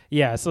 But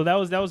yeah, so that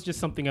was just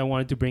something I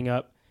wanted to bring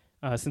up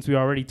since we were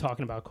already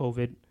talking about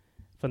COVID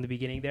from the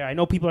beginning there. I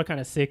know people are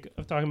kind of sick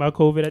of talking about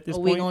COVID at this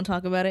point. We're going to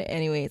talk about it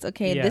anyways.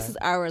 Okay, This is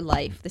our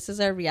life. This is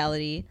our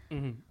reality.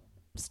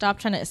 Stop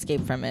trying to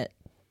escape from it.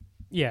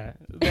 Yeah.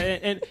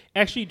 And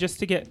actually, just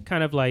to get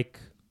kind of like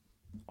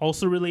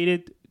also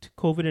related to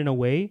COVID in a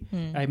way,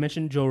 I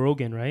mentioned Joe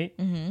Rogan, right?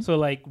 So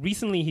like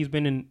recently he's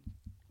been in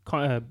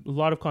a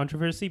lot of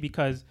controversy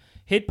because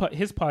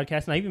his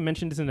podcast, and I even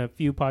mentioned this in a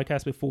few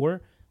podcasts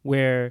before,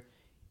 where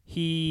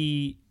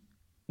he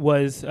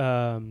was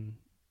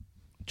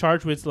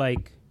charged with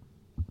like,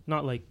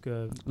 not like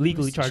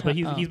legally charged, but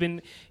he's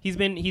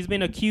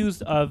been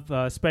accused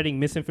of spreading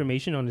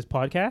misinformation on his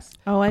podcast.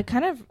 Oh, I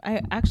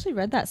actually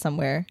read that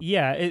somewhere.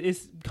 Yeah,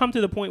 it's come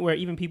to the point where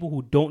even people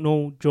who don't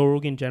know Joe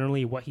Rogan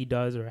generally, what he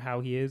does or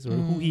how he is or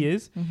who he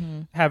is,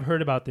 have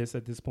heard about this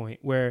at this point.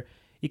 Where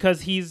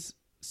because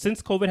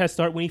since COVID has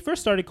started, when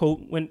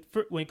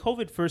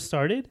COVID first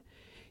started,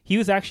 he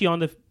was actually on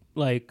the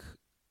like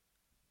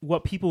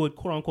what people would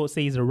quote unquote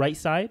say is the right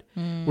side,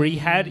 where he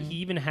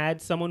even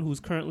had someone who's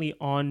currently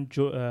on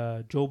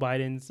Joe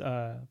Biden's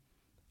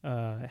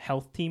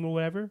health team or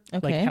whatever,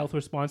 like health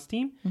response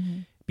team.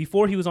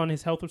 Before he was on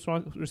his health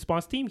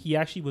response team, he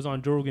actually was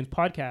on Joe Rogan's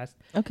podcast.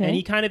 And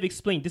he kind of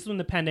explained, this is when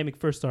the pandemic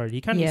first started.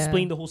 He kind of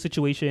explained the whole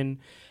situation,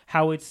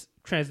 how it's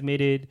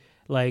transmitted,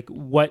 like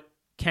what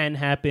can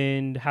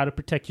happen, how to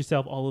protect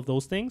yourself, all of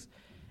those things.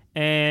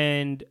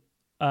 And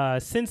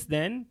since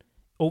then,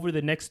 over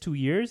the next 2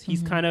 years,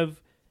 he's kind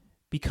of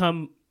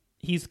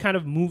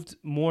moved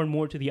more and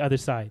more to the other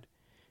side,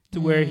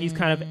 to where he's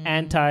kind of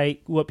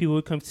what people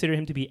would consider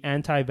him to be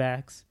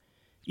anti-vax,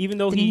 even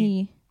though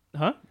Didn't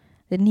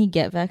he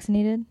get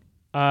vaccinated?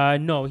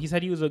 No, he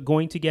said he was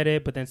going to get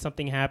it, but then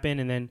something happened,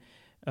 and then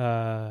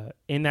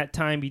in that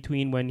time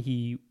between when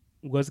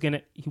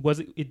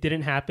it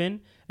didn't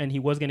happen, and he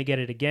was gonna get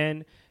it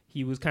again,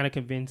 he was kind of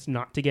convinced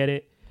not to get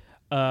it.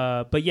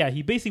 But yeah,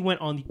 he basically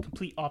went on the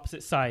complete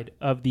opposite side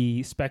of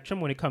the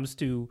spectrum when it comes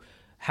to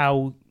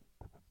how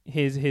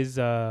his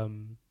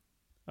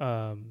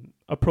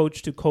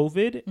approach to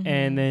COVID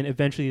and then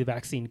eventually the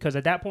vaccine. Because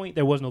at that point,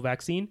 there was no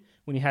vaccine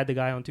when he had the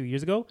guy on 2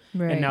 years ago.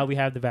 Right. And now we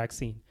have the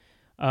vaccine.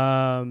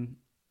 And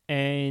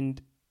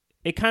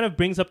it kind of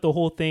brings up the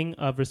whole thing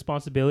of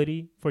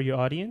responsibility for your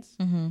audience.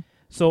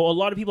 So a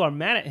lot of people are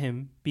mad at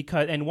him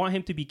and want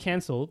him to be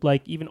canceled.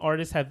 Like even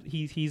artists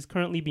he's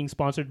currently being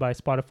sponsored by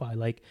Spotify.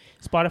 Like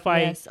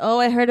Spotify. Yes. Oh,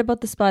 I heard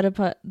about the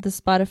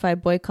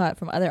Spotify boycott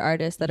from other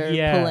artists that are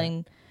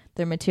pulling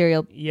their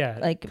material. Yeah,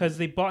 like because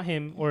they bought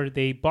his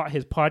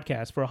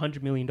podcast for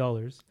 $100 million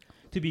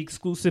to be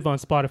exclusive on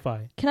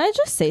Spotify. Can I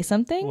just say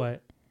something?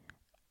 What?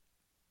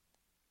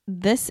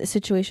 This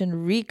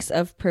situation reeks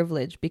of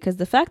privilege, because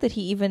the fact that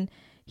he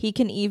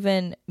can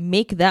even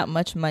make that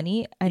much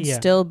money and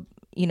still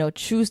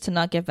choose to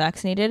not get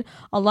vaccinated.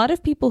 A lot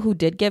of people who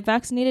did get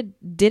vaccinated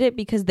did it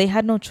because they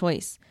had no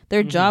choice.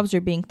 Their jobs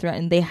are being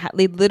threatened. They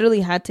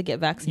literally had to get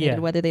vaccinated,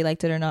 whether they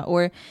liked it or not.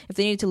 Or if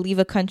they needed to leave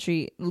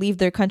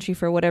their country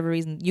for whatever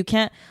reason. You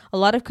can't. A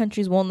lot of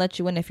countries won't let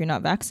you in if you're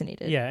not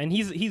vaccinated. Yeah, and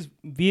he's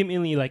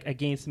vehemently like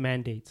against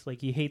mandates. Like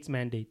he hates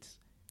mandates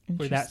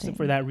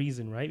for that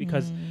reason, right?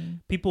 Because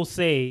people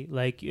say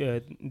like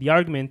the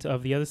argument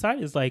of the other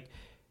side is like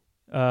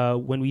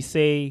when we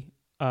say.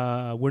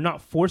 We're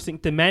not forcing,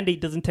 the mandate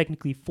doesn't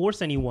technically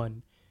force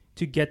anyone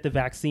to get the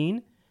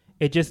vaccine.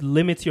 It just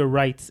limits your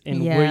rights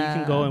and where you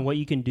can go and what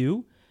you can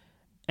do.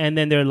 And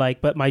then they're like,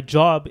 but my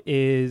job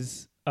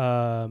is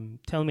telling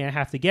me I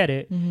have to get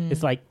it.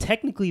 It's like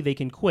technically they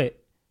can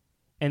quit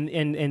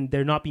and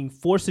they're not being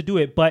forced to do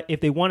it. But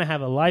if they want to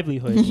have a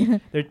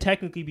livelihood, they're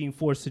technically being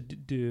forced to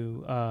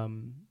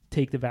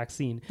take the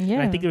vaccine. And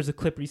I think there was a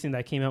clip recently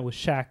that came out with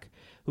Shaq,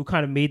 who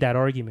kind of made that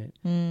argument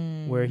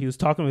where he was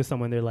talking with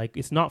someone. They're like,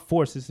 it's not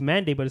forced, it's a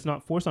mandate, but it's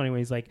not forced on anyone.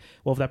 He's like,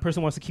 well, if that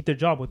person wants to keep their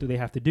job, what do they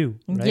have to do?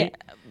 Right? Yeah,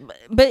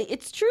 but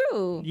it's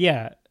true.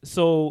 Yeah.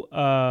 So,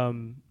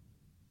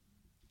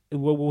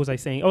 what was I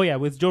saying? Oh yeah,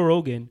 with Joe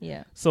Rogan.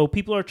 Yeah. So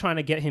people are trying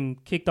to get him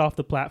kicked off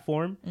the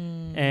platform,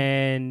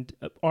 and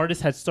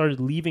artists had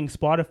started leaving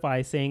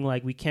Spotify saying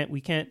like, we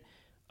can't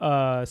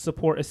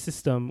support a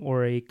system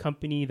or a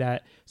company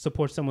that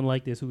supports someone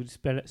like this who would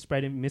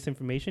spread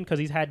misinformation, because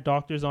he's had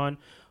doctors on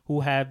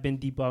who have been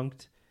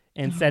debunked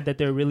and said that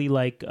they're really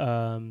like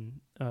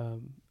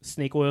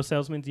snake oil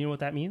salesmen. Do you know what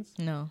that means?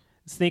 No.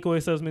 Snake oil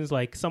salesman is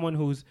like someone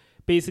who's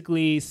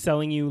basically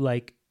selling you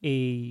like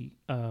a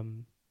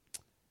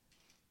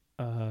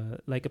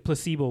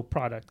placebo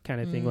product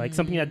kind of thing, like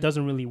something that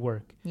doesn't really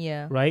work.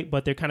 Yeah. Right?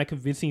 But they're kind of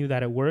convincing you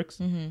that it works.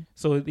 Mm-hmm.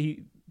 So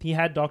he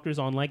had doctors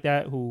on like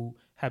that who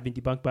have been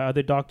debunked by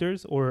other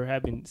doctors or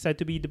have been said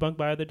to be debunked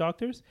by other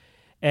doctors.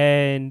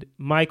 And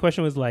my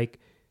question was like,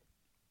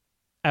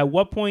 at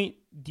what point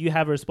do you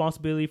have a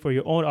responsibility for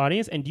your own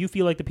audience? And do you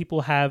feel like the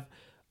people have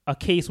a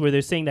case where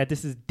they're saying that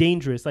this is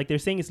dangerous? Like they're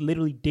saying it's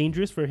literally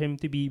dangerous for him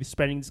to be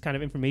spreading this kind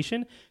of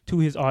information to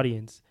his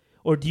audience.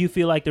 Or do you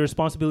feel like the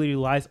responsibility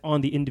lies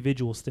on the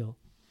individual still?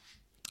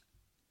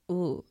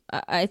 Ooh,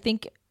 I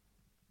think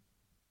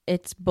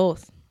it's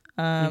both.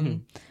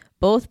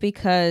 Both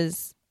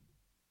because,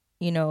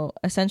 you know,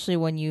 essentially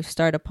when you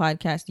start a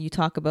podcast, you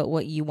talk about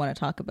what you want to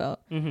talk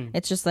about. Mm-hmm.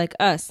 It's just like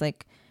us.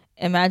 Like,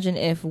 imagine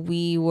if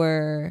we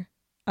were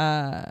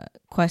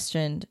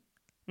questioned.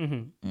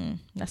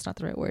 That's not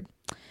the right word.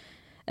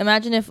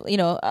 Imagine if, you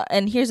know,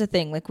 and here's the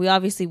thing, like we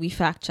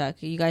fact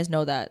check. You guys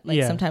know that.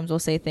 Like sometimes we'll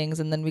say things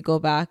and then we go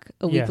back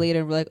a week later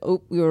and we're like,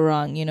 oh, we were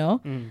wrong, you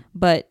know?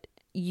 But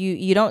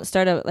you don't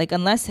start out, like,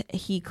 unless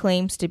he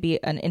claims to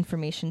be an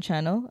information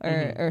channel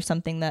or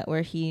something that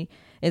where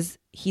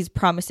he's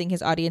promising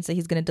his audience that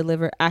he's going to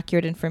deliver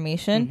accurate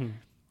information.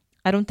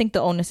 I don't think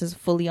the onus is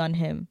fully on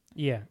him.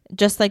 Yeah.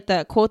 Just like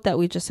that quote that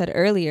we just said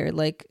earlier,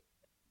 like,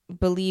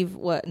 believe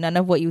none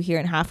of what you hear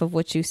and half of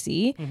what you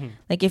see.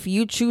 Like, if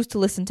you choose to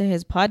listen to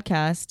his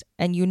podcast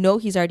and you know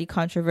he's already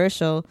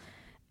controversial,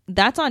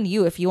 that's on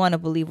you if you want to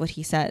believe what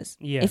he says.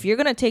 If you're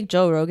going to take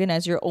Joe Rogan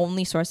as your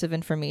only source of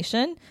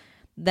information,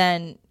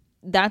 then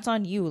that's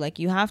on you. Like,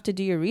 you have to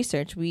do your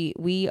research.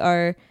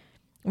 We're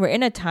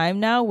in a time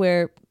now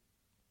where,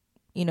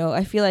 you know,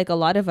 I feel like a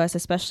lot of us,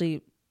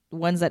 especially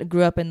ones that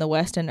grew up in the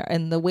West,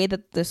 and the way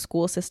that the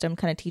school system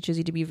kind of teaches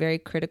you to be very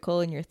critical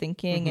in your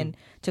thinking and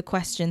to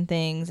question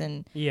things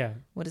and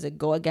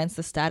go against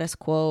the status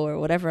quo or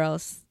whatever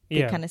else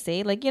they kind of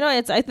say. Like, you know,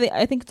 it's I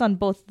think it's on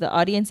both the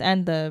audience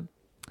and the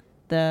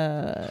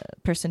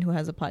person who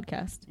has a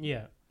podcast.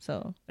 Yeah.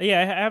 So I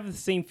have the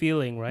same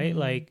feeling, right?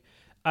 Like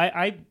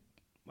I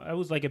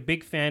was like a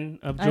big fan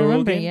of Joe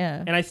Rogan,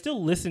 and I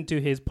still listen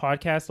to his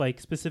podcast, like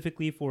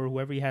specifically for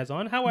whoever he has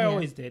on, how I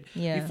always did.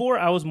 Before,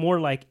 I was more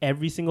like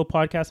every single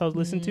podcast I was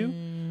listening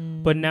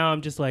to, but now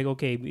I'm just like,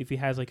 okay, if he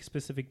has like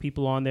specific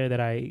people on there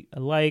that I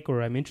like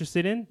or I'm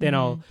interested in, then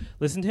I'll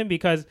listen to him,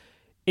 because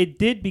it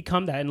did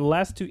become that in the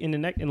last 2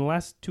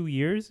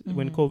 years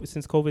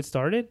since COVID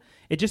started,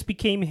 it just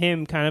became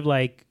him kind of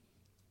like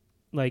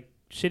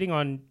shitting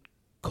on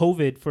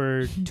COVID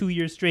for 2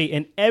 years straight,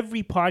 and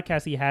every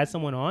podcast he has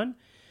someone on,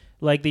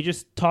 like, they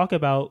just talk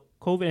about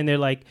COVID, and they're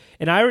like,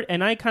 and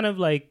I kind of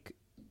like,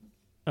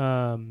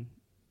 I'm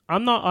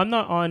not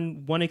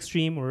on one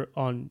extreme or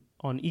on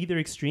either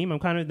extreme. I'm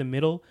kind of in the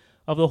middle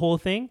of the whole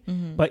thing.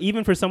 But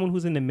even for someone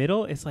who's in the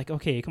middle, it's like,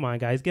 okay, come on,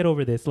 guys, get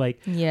over this.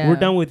 Like, we're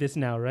done with this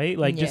now, right?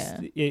 Like,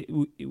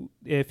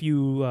 if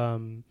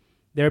you,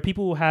 there are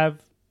people who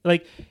have,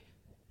 like,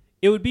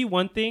 it would be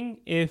one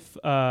thing if,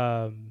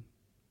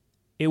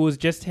 it was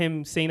just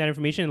him saying that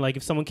information. Like,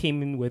 if someone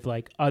came in with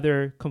like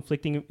other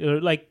conflicting,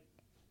 like,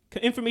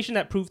 information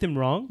that proved him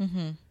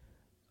wrong,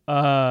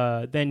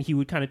 then he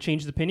would kind of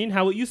change his opinion.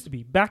 How it used to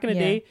be back in the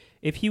day,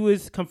 if he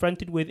was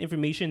confronted with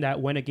information that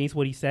went against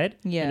what he said,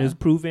 and it was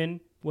proven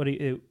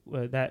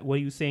that what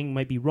he was saying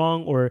might be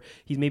wrong, or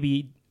he's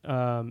maybe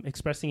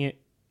expressing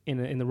it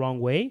in the wrong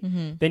way,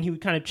 then he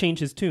would kind of change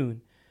his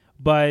tune.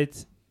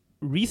 But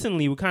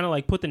recently, we kind of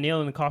like put the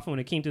nail in the coffin when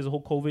it came to the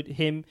whole COVID,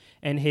 him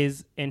and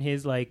his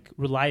like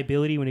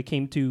reliability when it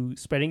came to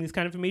spreading this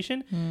kind of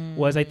information.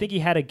 Was, I think he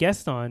had a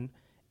guest on,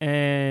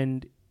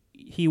 and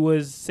he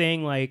was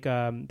saying like,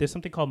 there's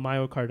something called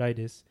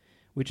myocarditis,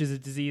 which is a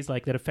disease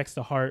like that affects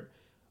the heart,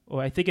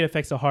 or I think it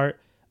affects the heart.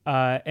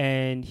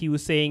 And he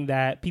was saying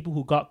that people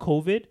who got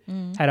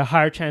COVID had a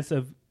higher chance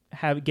of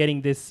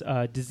getting this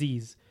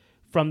disease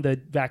from the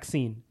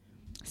vaccine.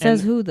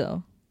 Says who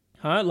though?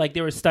 Like,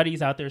 there were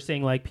studies out there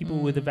saying like people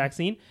with the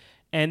vaccine,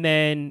 and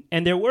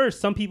there were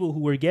some people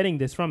who were getting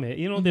this from it.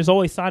 You know, there's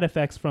always side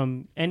effects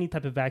from any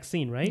type of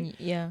vaccine, right?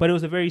 Yeah. But it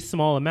was a very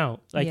small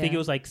amount. I think it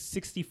was like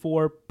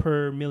 64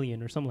 per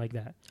million or something like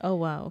that. Oh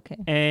wow, okay.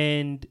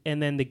 And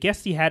then the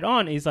guest he had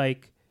on is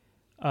like,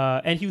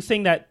 and he was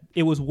saying that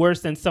it was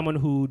worse than someone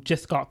who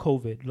just got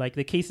COVID. Like,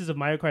 the cases of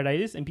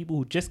myocarditis and people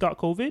who just got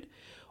COVID,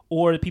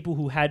 or the people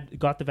who had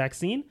got the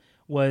vaccine,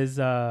 was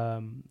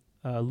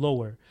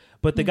lower.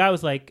 But the guy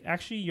was like,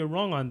 actually, you're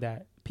wrong on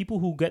that. People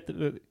who get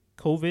the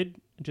COVID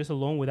just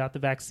alone without the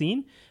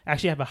vaccine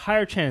actually have a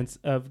higher chance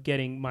of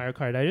getting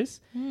myocarditis.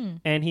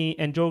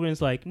 And Joe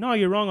Rogan's like, no,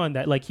 you're wrong on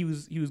that. Like, he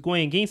was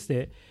going against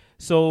it.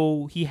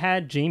 So he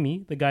had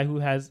Jamie, the guy who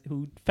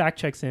fact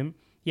checks him,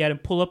 he had him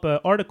pull up an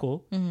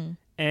article,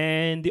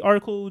 And the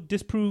article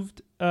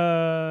disproved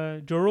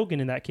Joe Rogan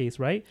in that case,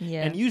 right?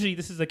 Yeah. And usually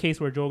this is a case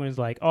where Joe Rogan's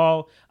like,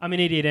 oh, I'm an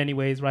idiot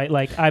anyways, right?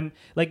 Like, I'm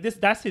like this.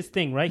 That's his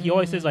thing, right? He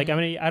always says like,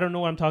 I don't know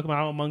what I'm talking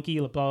about. I'm a monkey,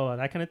 blah, blah, blah,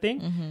 that kind of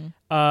thing.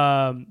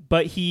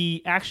 But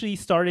he actually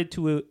started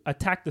to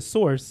attack the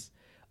source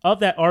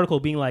of that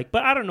article, being like,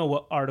 but I don't know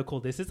what article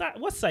this is.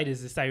 What site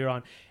is this that you're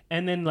on?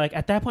 And then like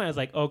at that point, I was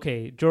like,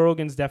 okay, Joe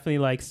Rogan's definitely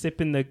like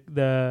sipping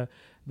the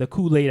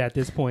Kool-Aid at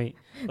this point.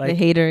 Like,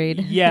 the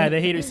haterade. Yeah, the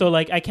hater. So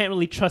like I can't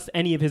really trust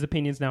any of his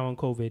opinions now on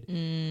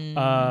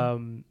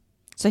COVID.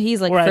 So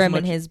he's like firm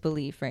in his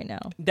belief right now.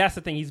 That's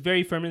the thing. He's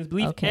very firm in his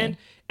belief. Okay. And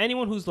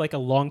anyone who's like a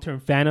long-term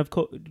fan of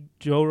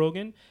Joe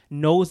Rogan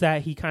knows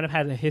that he kind of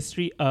has a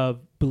history of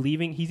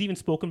believing. He's even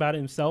spoken about it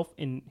himself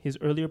in his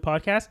earlier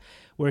podcast,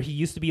 where he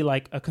used to be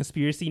like a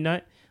conspiracy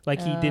nut. Like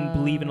he didn't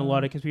believe in a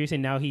lot of conspiracy.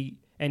 And now he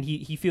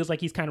feels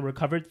like he's kind of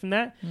recovered from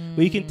that.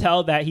 But you can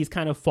tell that he's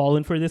kind of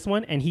fallen for this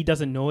one and he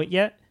doesn't know it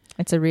yet.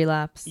 It's a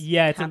relapse.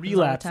 Yeah, it's a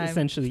relapse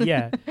essentially.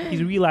 Yeah.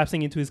 He's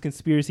relapsing into his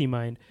conspiracy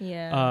mind.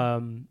 Yeah.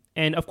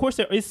 And of course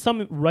there is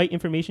some right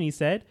information he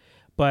said,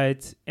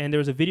 and there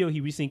was a video he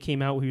recently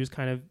came out where he was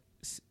kind of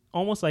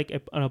almost like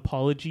an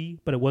apology,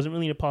 but it wasn't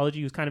really an apology.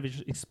 He was kind of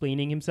just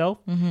explaining himself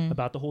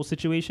about the whole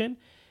situation.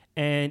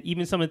 And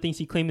even some of the things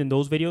he claimed in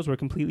those videos were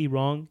completely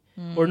wrong,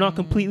 or not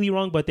completely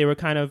wrong, but they were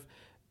kind of,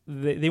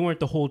 they weren't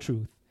the whole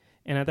truth.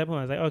 And at that point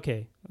I was like,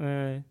 okay,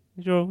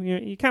 Joe,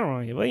 you're kind of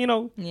wrong here, but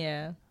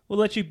yeah. We'll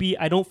let you be.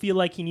 I don't feel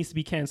like he needs to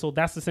be canceled.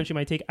 That's essentially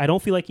my take. I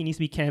don't feel like he needs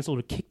to be canceled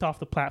or kicked off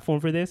the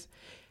platform for this.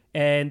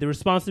 And the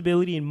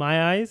responsibility, in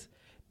my eyes,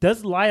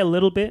 does lie a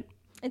little bit.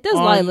 It does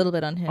lie a little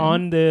bit on him.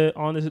 On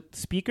the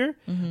speaker.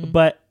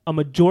 But a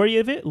majority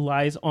of it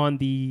lies on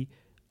the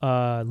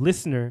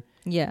listener.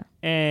 Yeah.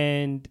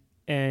 And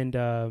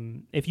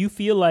if you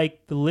feel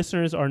like the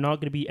listeners are not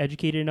going to be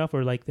educated enough,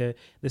 or like the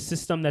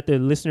system that the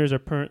listeners are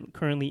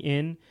currently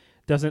in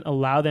doesn't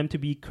allow them to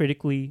be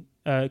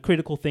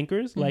critical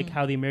thinkers, like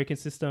how the American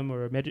system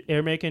or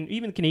American,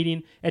 even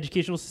Canadian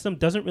educational system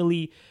doesn't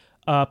really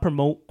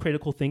promote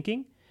critical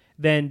thinking,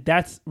 then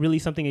that's really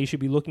something that you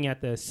should be looking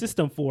at the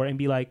system for and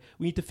be like,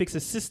 we need to fix a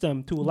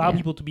system to allow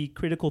people to be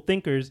critical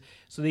thinkers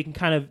so they can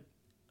kind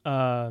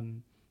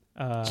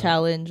of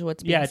challenge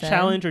what's being said.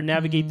 Challenge or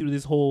navigate through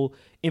this whole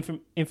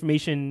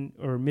information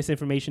or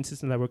misinformation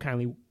system that we're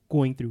kindly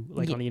going through,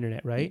 like on the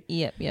internet, right?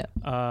 Yep.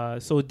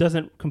 So it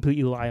doesn't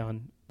completely rely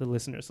on the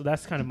listeners. So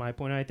that's kind of my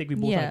point. I think we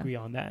both agree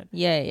on that.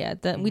 Yeah.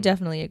 We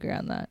definitely agree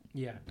on that.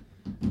 Yeah.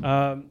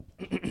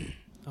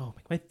 Oh,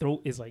 my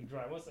throat is like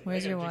dry.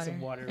 Where's your water?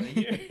 Some water right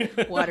here.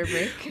 Water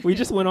break. We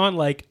just went on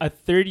like a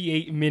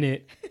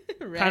 38-minute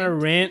kind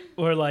of rant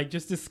or like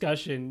just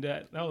discussion.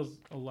 That was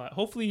a lot.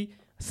 Hopefully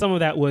some of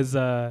that was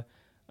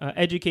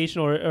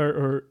educational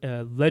or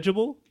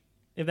legible,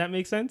 if that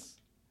makes sense.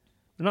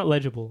 Not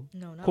legible.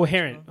 No, not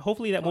coherent. legible.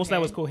 Hopefully that most of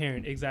that was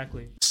coherent.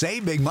 Exactly.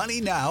 Save big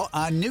money now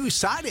on new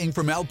siding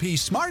from LP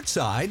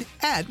SmartSide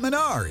at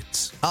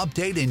Menards.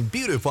 Update and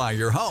beautify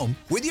your home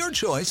with your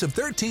choice of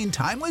 13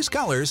 timeless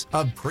colors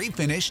of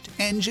pre-finished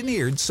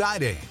engineered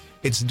siding.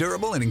 It's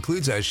durable and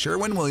includes a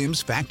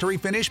Sherwin-Williams factory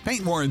finish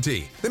paint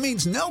warranty that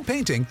means no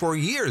painting for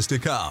years to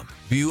come.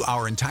 View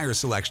our entire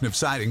selection of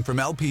siding from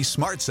LP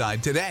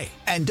SmartSide today.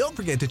 And don't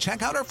forget to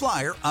check out our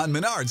flyer on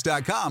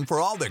Menards.com for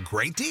all the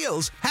great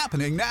deals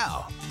happening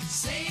now.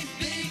 Save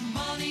big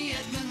money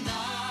at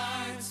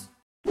Menards.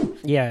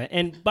 Yeah,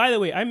 and by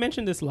the way, I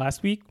mentioned this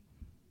last week.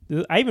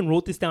 I even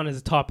wrote this down as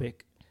a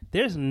topic.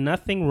 There's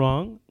nothing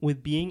wrong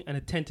with being an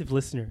attentive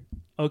listener,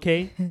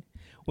 okay?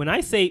 When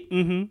I say,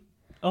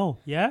 oh,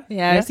 yeah?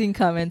 Yeah, I've seen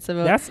comments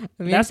about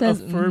that's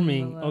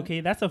affirming,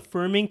 okay? That's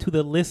affirming to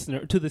the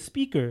listener, to the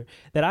speaker,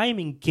 that I am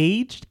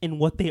engaged in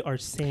what they are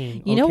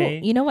saying, okay?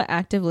 You know what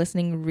active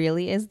listening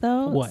really is,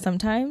 though? What?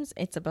 Sometimes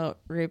it's about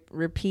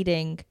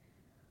repeating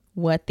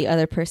what the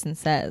other person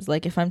says.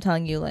 Like, if I'm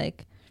telling you,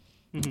 like,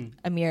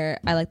 Amir,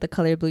 I like the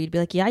color blue, you'd be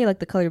like, yeah, you like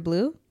the color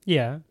blue?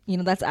 Yeah.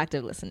 That's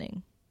active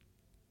listening.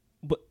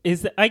 But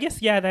I guess,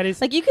 yeah, that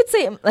is. Like, you could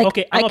say, like,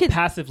 okay, I'm a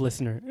passive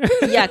listener.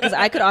 Yeah, because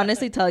I could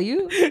honestly tell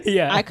you.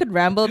 Yeah. I could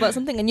ramble about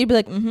something and you'd be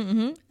like,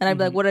 and I'd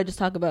be like, what did I just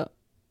talk about?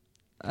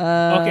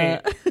 Okay,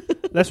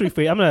 let's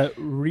rephrase. I'm going to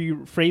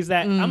rephrase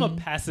that. I'm a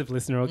passive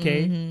listener,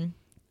 okay?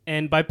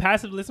 And by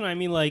passive listener, I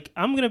mean, like,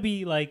 I'm going to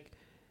be, like,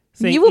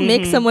 saying, you will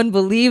make someone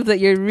believe that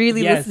you're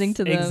really listening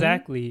to them.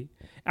 Exactly.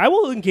 I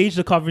will engage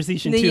the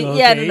conversation too, okay?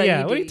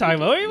 Yeah, what are you talking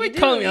about? Why are you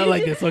calling me out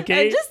like this,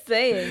 okay? I'm just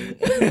saying.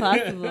 It's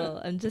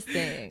possible. I'm just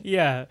saying.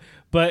 Yeah.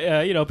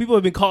 But, people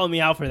have been calling me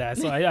out for that.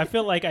 So I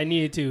feel like I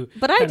needed to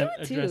But I do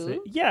address too.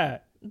 it. Yeah.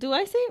 Do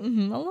I say a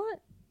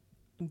lot?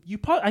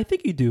 I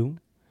think you do.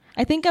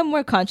 I think I'm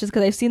more conscious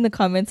because I've seen the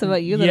comments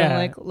about you that I'm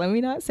like, let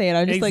me not say it.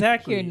 I'm just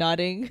like here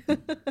nodding.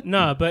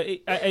 No, but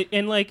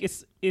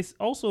it's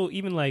also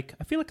even like,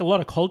 I feel like a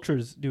lot of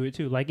cultures do it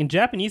too. Like in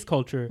Japanese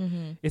culture,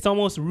 it's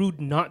almost rude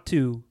not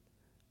to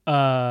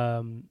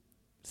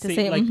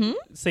say like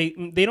say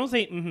they don't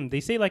say they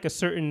say like a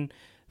certain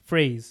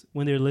phrase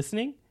when they're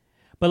listening.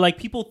 But like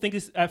people think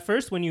it's at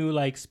first when you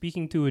like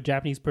speaking to a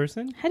Japanese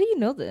person. How do you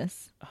know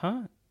this?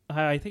 Huh?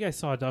 I think I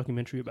saw a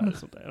documentary about it.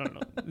 Something I don't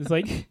know. It's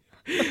like,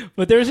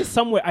 but there's just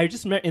somewhere I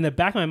just in the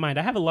back of my mind.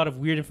 I have a lot of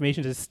weird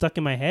information that's stuck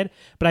in my head.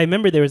 But I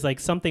remember there was like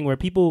something where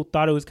people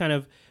thought it was kind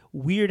of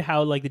weird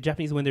how like the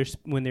Japanese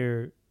when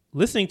they're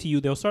listening to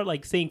you, they'll start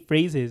like saying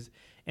phrases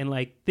and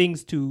like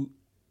things to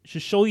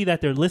show you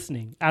that they're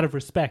listening out of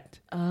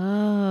respect.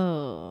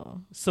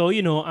 Oh. So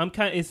I'm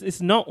kind of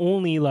it's not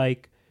only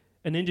like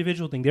an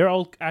individual thing. There are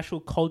all actual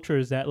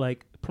cultures that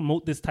like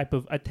promote this type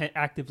of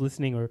active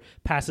listening or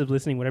passive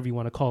listening, whatever you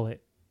want to call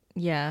it.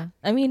 Yeah.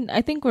 I mean,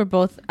 I think we're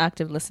both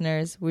active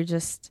listeners. We're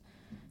just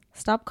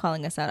stop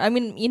calling us out. I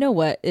mean, you know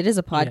what? It is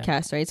a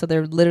podcast, right? So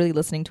they're literally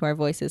listening to our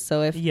voices.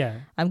 So if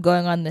I'm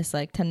going on this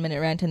like 10-minute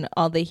rant and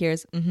all they hear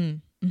is You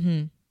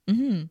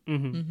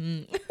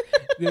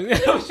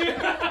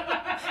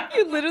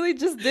literally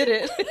just did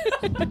it.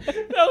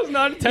 That was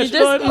not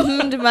intentional.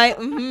 You just my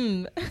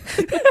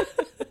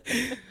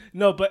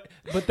No, but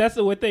that's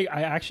the one thing.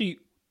 I actually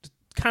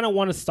kind of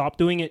want to stop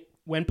doing it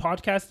when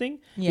podcasting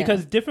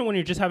because it's different when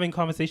you're just having a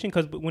conversation.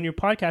 Because when you're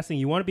podcasting,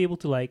 you want to be able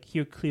to like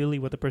hear clearly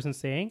what the person's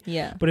saying.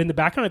 Yeah. But in the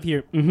background of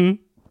here,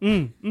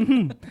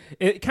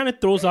 it kind of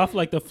throws off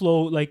like the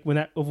flow, like when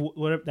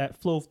that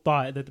flow of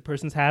thought that the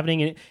person's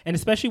having, and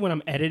especially when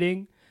I'm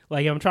editing,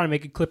 like I'm trying to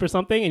make a clip or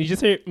something, and you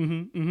just hear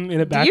in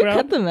the background. Do you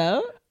cut them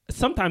out?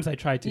 Sometimes I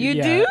try to.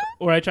 You do?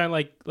 Or I try and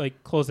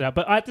like close it out.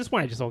 But at this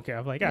point, I just don't care.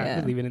 I'm like,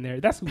 just leave it in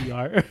there. That's who we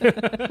are.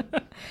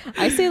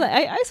 I say like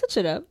I switch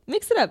it up,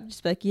 mix it up,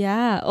 just be like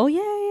yeah.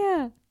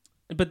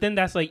 But then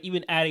that's like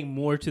even adding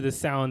more to the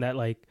sound that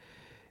like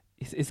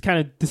it's kind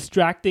of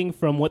distracting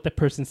from what the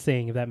person's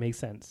saying, if that makes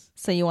sense.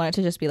 So you want it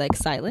to just be like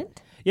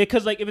silent? Yeah,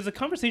 because like if it's a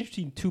conversation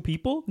between two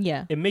people,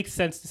 it makes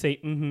sense to say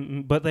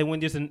But like when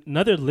there's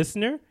another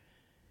listener,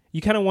 you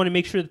kind of want to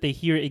make sure that they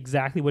hear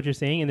exactly what you're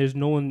saying and there's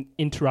no one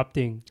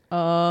interrupting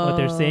what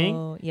they're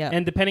saying. Yeah.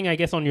 And depending, I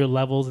guess, on your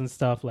levels and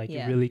stuff, like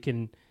you really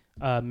can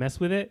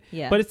mess with it.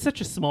 Yeah. But it's such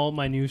a small,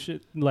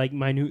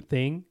 minute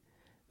thing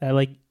that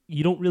like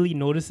you don't really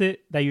notice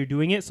it that you're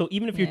doing it. So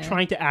even if you're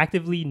trying to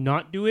actively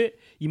not do it,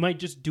 you might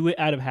just do it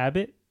out of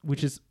habit,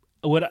 which is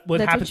what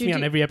happens to me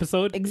on every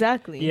episode.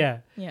 Exactly.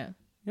 Yeah. Yeah.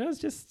 It's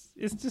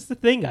just a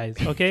thing, guys.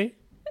 Okay.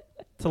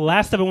 It's the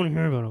last stuff I want to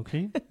hear about.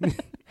 Okay.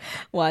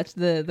 Watch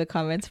the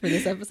comments for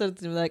this episode.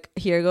 It's like,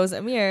 here goes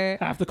Amir.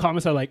 Half the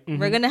comments are like,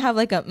 we're gonna have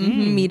like a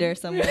meter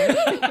somewhere.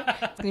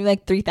 It's gonna be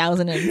like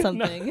 3,000 and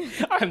something. No,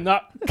 I'm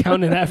not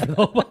counting that for the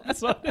whole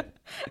episode.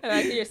 And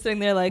actually you're sitting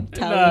there like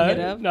tallying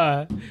it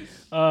up.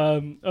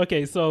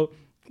 Okay, so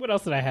what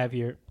else did I have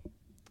here?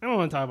 I don't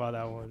want to talk about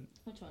that one.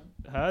 Which one?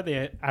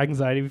 The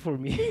anxiety before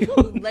me.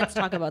 Let's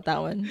talk about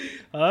that one.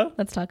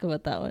 Let's talk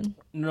about that one.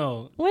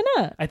 No. Why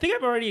not? I think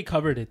I've already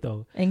covered it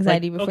though.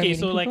 Anxiety before okay, meeting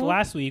so like people?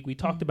 last week we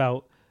talked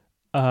about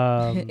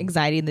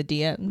anxiety in the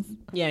DMs.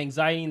 Yeah,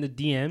 anxiety in the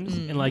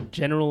DMs and like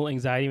general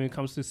anxiety when it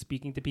comes to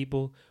speaking to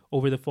people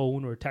over the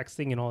phone or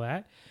texting and all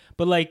that.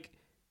 But like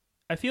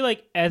I feel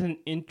like as an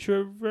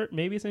introvert,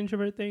 maybe it's an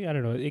introvert thing. I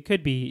don't know. It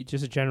could be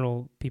just a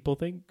general people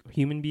thing,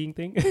 human being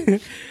thing.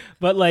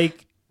 But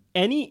like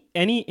any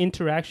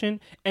interaction,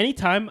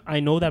 anytime I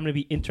know that I'm going to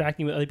be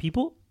interacting with other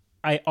people,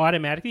 I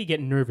automatically get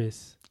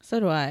nervous. So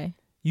do I.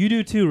 You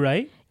do too,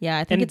 right? Yeah,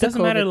 I think and it's it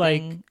doesn't a COVID matter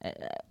thing.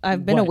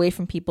 I've been away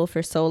from people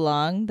for so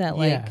long that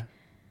like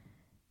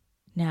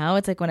now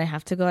it's like when I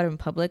have to go out in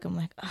public, I'm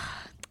like,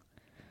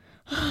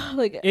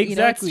 like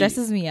it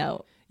stresses me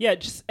out. Yeah,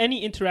 just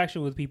any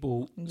interaction with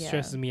people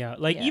stresses me out.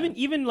 Like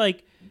even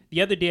like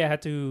the other day I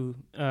had to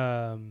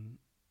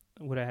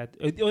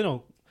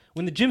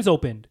when the gyms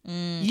opened.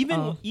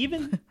 Even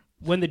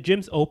when the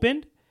gyms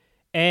opened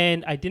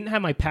and I didn't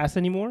have my pass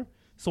anymore,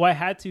 so I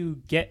had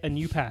to get a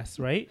new pass,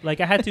 right?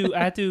 Like I had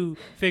to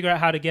figure out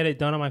how to get it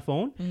done on my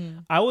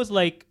phone. I was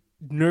like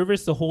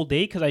nervous the whole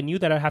day because I knew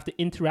that I'd have to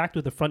interact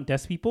with the front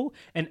desk people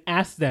and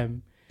ask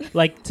them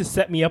like to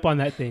set me up on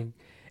that thing.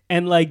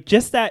 And like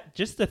just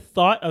the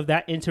thought of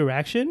that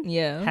interaction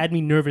had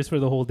me nervous for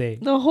the whole day.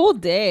 The whole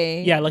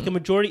day? Yeah, like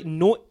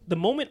the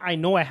moment I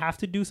know I have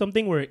to do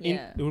something where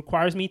it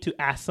requires me to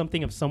ask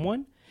something of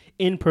someone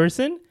in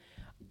person,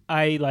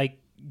 I like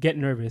get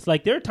nervous.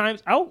 Like there are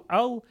times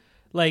I'll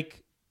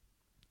like,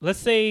 let's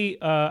say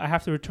I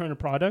have to return a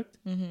product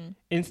and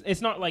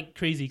it's not like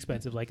crazy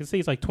expensive. Like let's say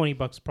it's like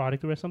 $20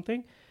 product or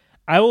something.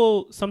 I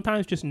will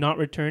sometimes just not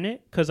return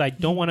it because I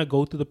don't want to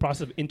go through the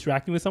process of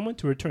interacting with someone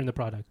to return the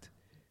product.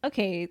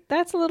 Okay,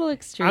 that's a little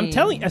extreme. I'm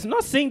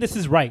not saying this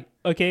is right.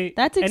 Okay,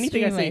 that's extreme.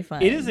 Anything I say, I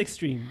find. It is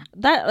extreme.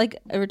 That like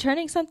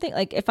returning something,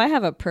 like if I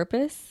have a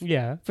purpose,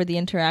 for the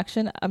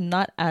interaction, I'm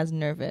not as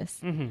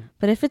nervous.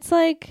 But if it's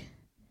like,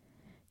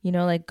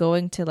 like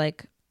going to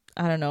like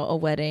I don't know a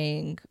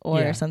wedding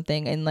or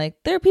something, and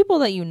like there are people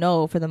that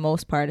for the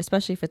most part,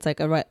 especially if it's like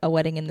a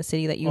wedding in the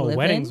city that you live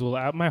weddings in.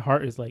 Will my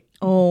heart is like.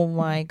 Oh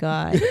my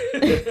god.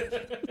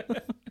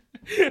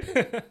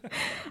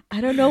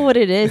 I don't know what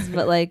it is,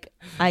 but like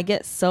I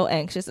get so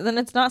anxious, and then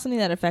it's not something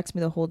that affects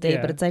me the whole day,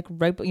 but it's like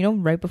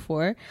right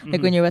before,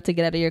 like when you're about to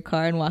get out of your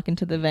car and walk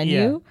into the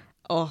venue.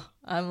 Oh,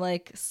 I'm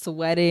like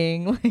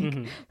sweating,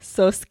 like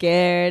so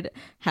scared,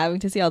 having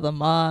to see all the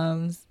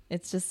moms.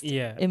 It's just,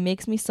 Yeah. it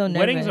makes me so nervous.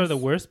 Weddings are the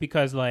worst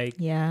because like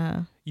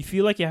Yeah. you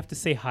feel like you have to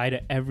say hi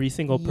to every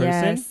single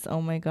person, Yes. Oh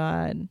my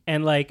God.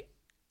 and like,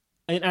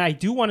 and I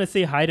do want to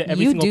say hi to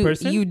every single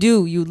person. You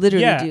do. You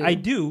literally yeah, do. I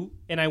do,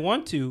 and I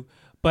want to,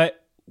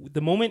 but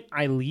the moment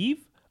I leave,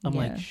 I'm Yeah.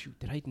 like, shoot,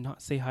 did I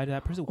not say hi to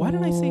that person? Why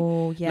didn't I say?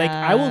 Oh, yeah. Like,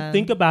 I will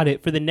think about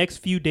it for the next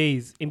few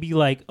days and be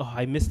like, oh,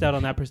 I missed out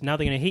on that person. Now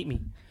they're gonna hate me.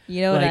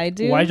 You know like, what I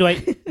do? Why do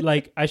I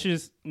like? I should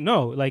just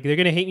no. Like, they're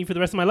gonna hate me for the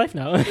rest of my life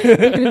now. They're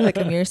gonna be like,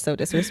 Amir's so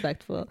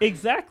disrespectful.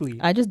 Exactly.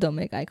 I just don't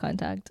make eye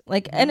contact.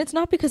 Like, and it's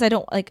not because I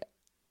don't like.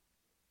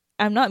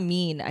 I'm not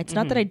mean. It's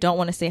not that I don't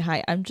want to say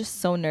hi. I'm just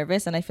so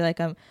nervous, and I feel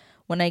like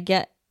when I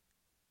get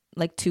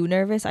like too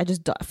nervous, I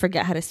just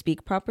forget how to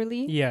speak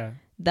properly. Yeah.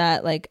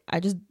 That like I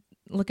just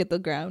look at the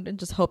ground and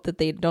just hope that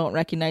they don't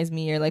recognize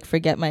me or like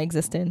forget my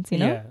existence. You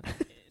know? Yeah.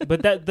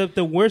 But that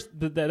the worst.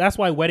 That's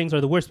why weddings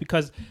are the worst,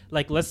 because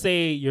like, let's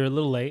say you're a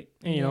little late,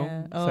 and you Yeah.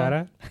 know, Oh.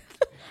 Sarah,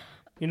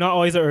 you're not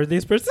always the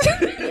earliest person.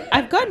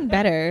 I've gotten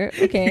better.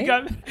 Okay. You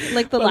got-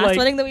 Like the but, last like-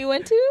 wedding that we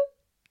went to.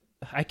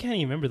 I can't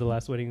even remember the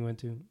last wedding we went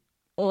to.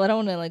 Well, I don't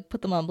want to like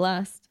put them on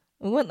blast.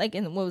 We went like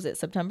in what was it?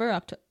 September.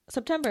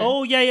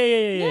 Oh yeah.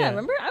 yeah.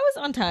 Remember, I was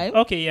on time.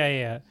 Okay,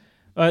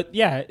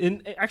 yeah.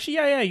 And actually,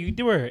 yeah,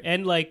 you were,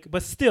 and like,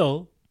 but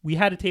still, we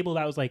had a table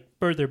that was like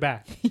further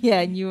back.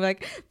 Yeah, and you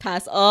like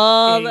pass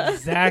all the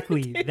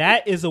Exactly.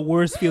 That is a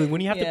worst feeling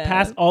when you have Yeah. to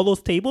pass all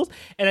those tables,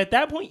 and at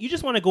that point, you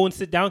just want to go and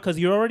sit down because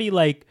you're already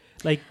like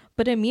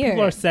But Amir,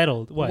 people are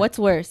settled. What? what's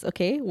worse?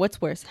 Okay, what's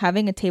worse?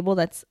 Having a table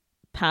that's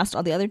past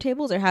all the other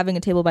tables, or having a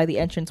table by the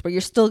entrance where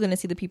you're still gonna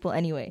see the people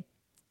anyway?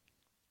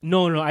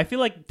 No. I feel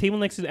like table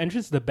next to the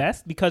entrance is the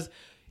best because,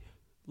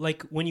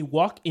 like, when you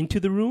walk into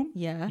the room,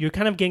 Yeah. you're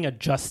kind of getting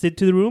adjusted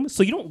to the room,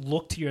 so you don't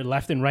look to your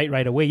left and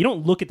right away. You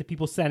don't look at the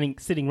people sitting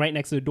right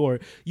next to the door.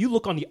 You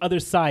look on the other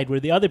side where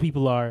the other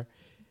people are,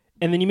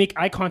 and then you make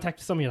eye contact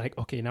with someone. You're like,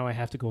 okay, now I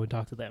have to go and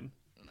talk to them.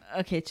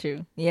 Okay,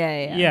 true.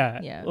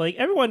 Yeah. Like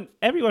everyone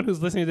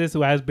who's listening to this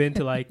who has been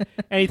to like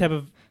any type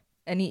of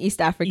Any East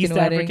African East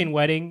wedding. African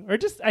wedding, or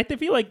just I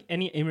feel like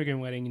any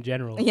immigrant wedding in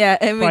general, Yeah,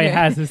 probably immigrant.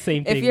 has the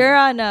same thing. If you're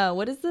on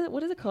what is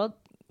it called?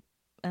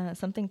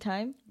 Something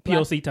time?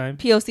 POC time.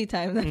 POC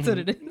time. That's what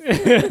it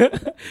is.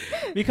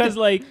 Because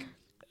like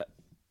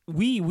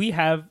we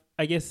have,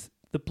 I guess,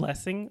 the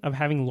blessing of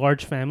having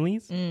large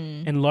families,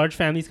 and large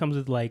families comes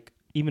with like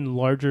even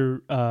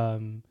larger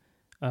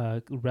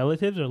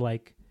relatives, or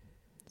like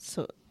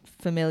So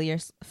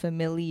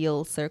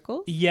familial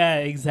circles. yeah,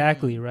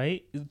 exactly,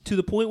 right, to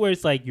the point where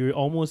it's like you're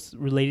almost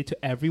related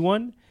to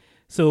everyone.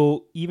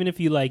 So even if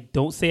you like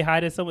don't say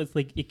hi to someone, it's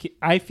like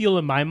I feel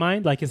in my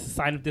mind like it's a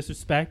sign of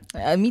disrespect.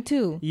 Me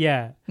too.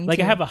 Yeah, Me like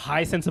I too. have a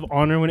high sense of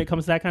honor when it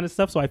comes to that kind of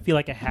stuff. So I feel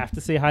like I have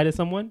to say hi to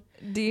someone,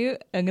 Do you?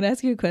 I'm gonna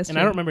ask you a question. and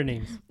I don't remember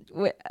names.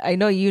 I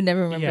know you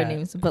never remember Yeah.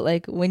 names, but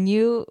like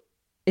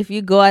if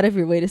you go out of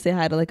your way to say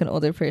hi to like an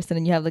older person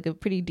and you have like a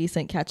pretty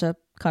decent catch up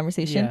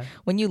conversation, Yeah.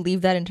 when you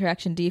leave that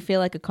interaction, do you feel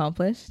like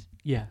accomplished?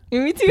 Yeah,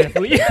 Me too.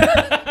 definitely.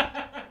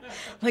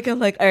 Like I'm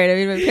like, all right, I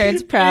made my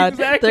parents proud.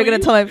 Exactly. They're gonna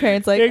tell my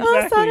parents like, Exactly.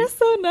 oh, Sada's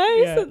so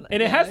nice. Yeah.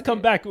 And it has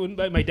come back when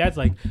my dad's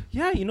like,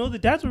 yeah, you know, the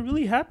dads were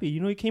really happy.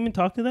 You know, he came and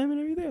talked to them and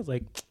everything. I was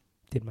like,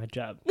 did my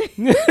job.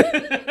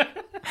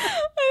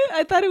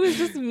 I thought it was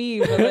just me,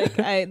 but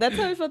like that's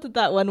how I felt at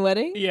that one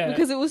wedding. Yeah.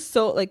 Because it was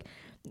so like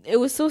it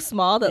was so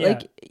small that Yeah.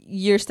 like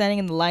you're standing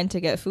in the line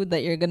to get food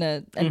that you're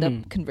gonna end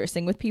up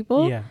conversing with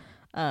people. Yeah.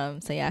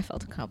 So yeah, I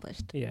felt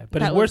accomplished. Yeah. But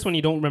That it's worse was- when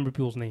you don't remember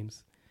people's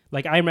names.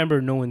 Like I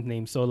remember no one's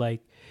name. So like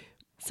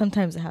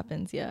Sometimes it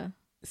happens, yeah.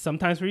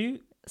 sometimes for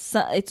you.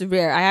 So it's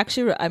rare.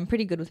 I'm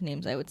pretty good with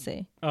names, I would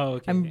say. Oh,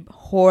 okay. I'm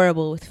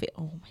horrible with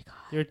oh my god.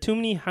 There are too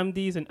many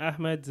Hamdis and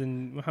Ahmeds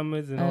and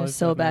Muhammads and all I'm that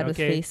so stuff, man, bad with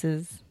okay?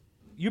 faces.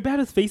 You're bad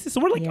with faces? So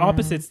we're like Yeah.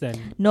 opposites then.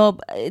 No,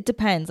 but it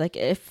depends. Like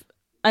if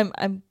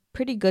I'm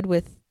pretty good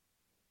with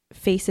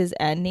faces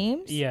and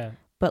names. Yeah.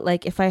 But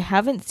like if I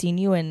haven't seen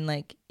you in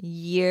like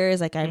years,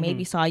 like I Mhm.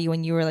 maybe saw you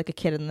when you were like a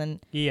kid, and then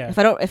Yeah.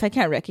 if I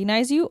can't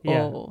recognize you,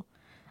 Yeah. oh,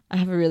 I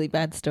have a really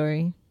bad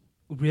story.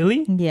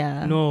 Really?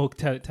 Yeah. No,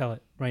 tell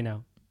it right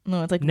now.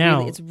 No, it's like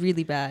Now. it's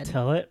really bad.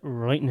 Tell it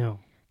right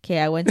now. Okay,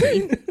 I went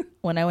to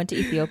when I went to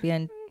Ethiopia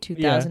in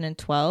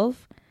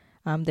 2012.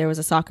 There was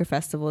a soccer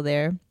festival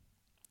there,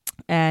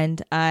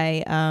 and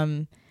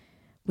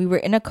we were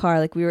in a car,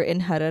 like we were in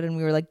Harar, and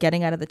we were like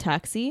getting out of the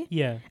taxi,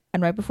 Yeah.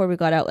 and right before we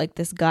got out, like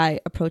this guy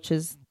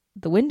approaches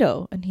the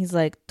window, and he's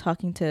like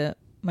talking to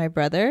my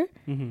brother,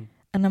 Mm-hmm.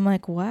 and I'm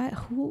like, what?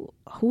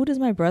 Who does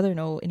my brother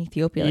know in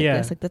Ethiopia like Yeah.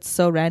 this? Like that's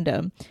so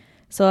random.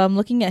 So I'm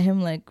looking at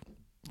him like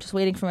just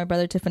waiting for my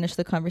brother to finish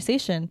the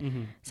conversation.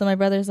 Mm-hmm. So my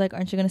brother's like,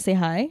 aren't you gonna say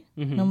hi?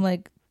 Mm-hmm. And I'm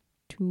like,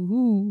 to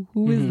who?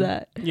 Who is Mhm.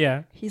 that?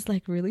 Yeah. He's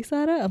like, really,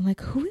 Sada? I'm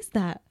like, who is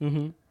that?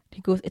 Mm-hmm.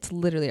 He goes, it's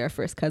literally our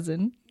first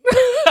cousin.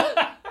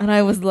 And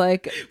I was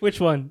like, Which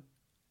one?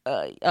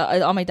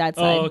 on my dad's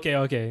side. Oh,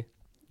 okay.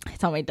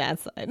 It's on my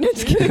dad's side.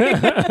 Just kidding.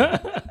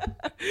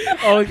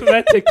 Oh, is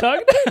that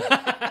TikTok?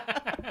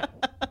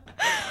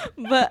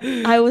 But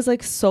I was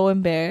like so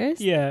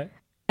embarrassed. Yeah.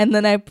 And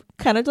then I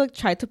kind of like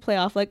tried to play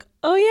off like,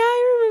 oh yeah,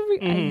 I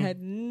remember. Mhm. I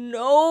had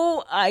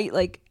no, I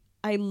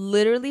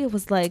literally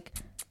was like,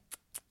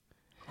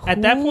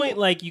 At that who- point,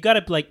 like, you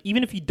gotta, like,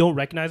 even if you don't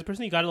recognize the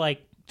person, you gotta,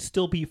 like,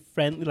 still be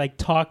friendly, like,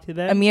 talk to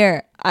them.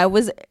 Amir, I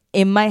was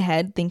in my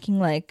head thinking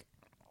like,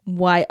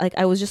 why? Like,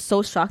 I was just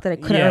so shocked that I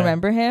couldn't Yeah.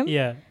 remember him.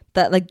 Yeah.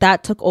 That like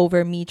that took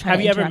over me trying. Have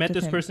to you ever interact met with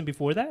this him. person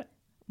before that?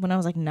 When I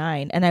was like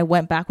 9, and I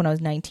went back when I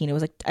was 19. It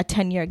was like a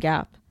 10-year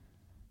gap.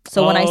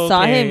 So when I Oh,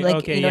 saw okay, him, like,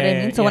 okay, you know what yeah,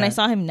 I mean? So when I yeah.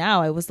 saw him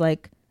now, I was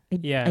like,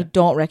 Yeah. I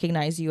don't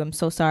recognize you. I'm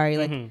so sorry.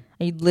 Like, Mhm.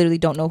 I literally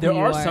don't know who There you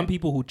are are. some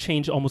people who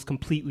change almost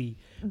completely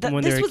from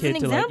when This they're a was kid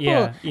an to like, example.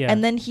 yeah, yeah.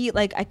 And then he,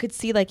 like, I could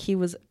see, like, he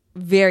was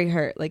very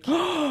hurt. Like,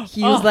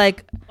 he was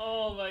like,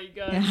 oh my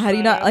god. how do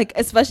you not, like,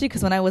 especially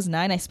because when I was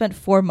 9, I spent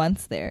 4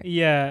 months there.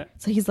 Yeah.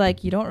 So he's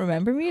like, you don't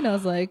remember me? And I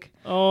was like,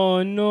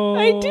 Oh no.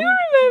 I do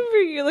remember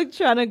you, like,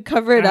 trying to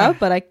cover it Ah. up,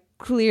 but I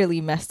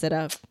clearly messed it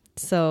up.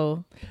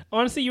 So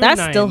Honestly, you were that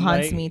 9, still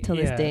haunts like, me till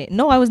yeah. this day.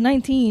 No, I was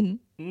 19.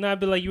 Nah,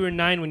 but like you were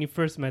 9 when you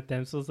first met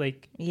them, so it's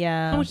like,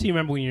 Yeah. how much do you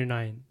remember when you're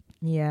 9?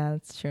 Yeah,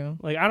 that's true.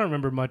 Like I don't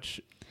remember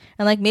much.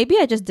 And like maybe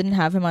I just didn't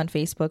have him on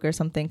Facebook or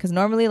something, because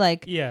normally,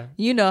 like, Yeah.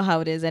 you know how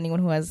it is. Anyone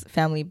who has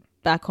family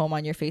back home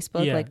on your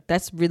Facebook, Yeah. like,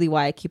 that's really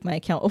why I keep my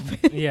account open.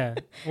 Yeah.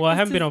 Well, I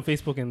haven't been on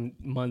Facebook in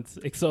months,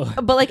 so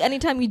But like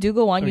anytime you do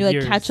go on, Or you like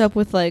years. catch up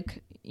with,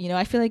 like, you know,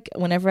 I feel like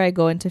whenever I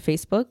go into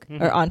Facebook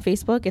or Mhm. on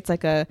Facebook, it's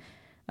like a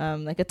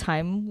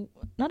time,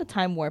 not a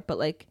time warp, but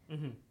like,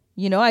 Mhm.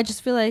 you know, I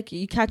just feel like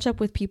you catch up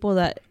with people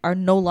that are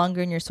no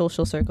longer in your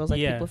social circles, like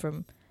Yeah. people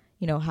from,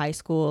 you know, high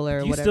school or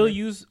Do you whatever. still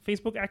use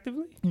Facebook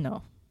actively?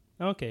 No.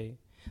 Okay.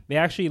 They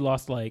actually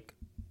lost like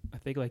I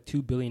think like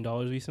 $2 billion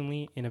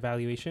recently in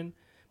evaluation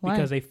Why?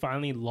 because they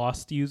finally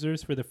lost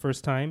users for the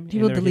first time.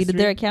 People in their deleted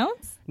their history.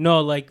 accounts?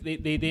 No, like they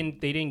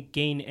didn't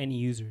gain any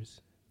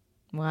users.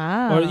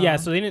 Wow. Or yeah,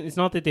 so they didn't. It's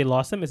not that they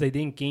lost them; it's they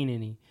didn't gain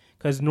any.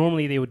 Because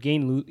normally they would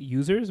gain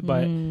users,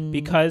 but Mm.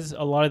 because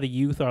a lot of the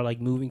youth are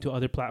like moving to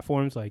other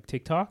platforms like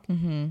TikTok,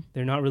 Mm-hmm.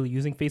 they're not really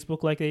using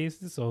Facebook like they used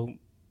to. So,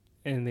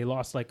 and they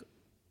lost like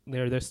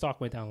their stock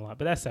went down a lot.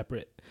 But that's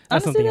separate.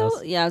 That's Honestly, something though,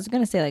 else. yeah, I was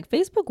gonna say, like,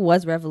 Facebook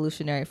was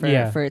revolutionary for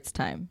Yeah. its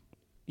time.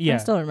 Yeah, I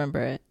still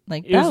remember it.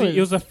 Like, it that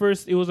was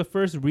the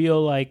first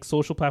real like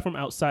social platform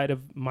outside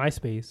of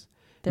MySpace.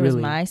 there was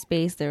really.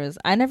 MySpace.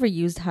 I never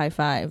used High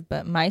Five,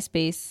 but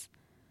MySpace,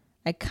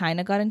 I kind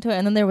of got into it.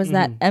 And then there was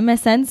that Mhm.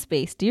 MSN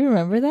space. Do you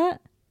remember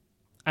that?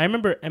 I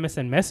remember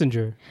MSN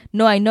Messenger.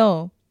 No, I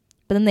know.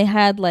 But then they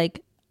had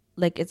like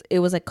it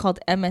was like called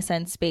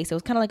MSN space. It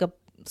was kind of like a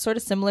sort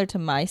of similar to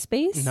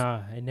MySpace.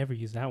 Nah, I never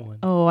used that one.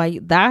 Oh,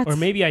 that's Or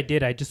maybe I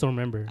did. I just don't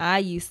remember.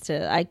 I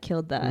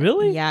killed that.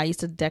 Really? Yeah, I used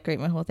to decorate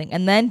my whole thing.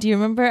 And then do you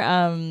remember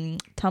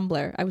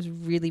Tumblr? I was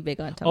really big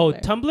on Tumblr. Oh,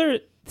 Tumblr.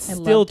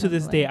 Still love to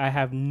this Tumblr. day, I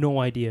have no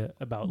idea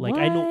about. Like,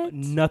 I know What?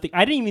 nothing.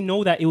 I didn't even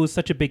know that it was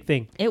such a big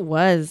thing. It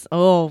was.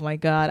 Oh my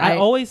god. I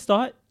always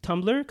thought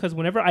Tumblr because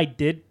whenever I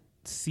did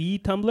see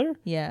Tumblr,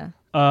 yeah.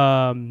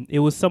 it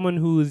was someone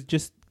who was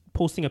just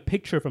posting a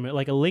picture from it,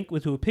 like a link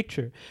to a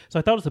picture. So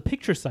I thought it was a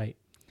picture site.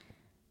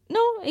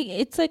 No,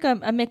 it's like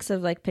a mix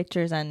of like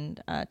pictures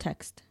and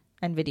text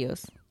and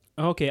videos.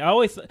 Okay, I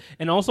always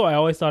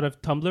thought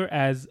of Tumblr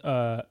as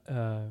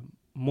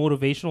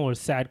motivational or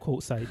sad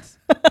quote sites.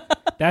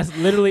 That's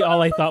literally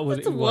all I thought was.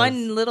 It's it was.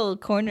 one little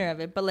corner of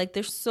it, but like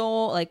there's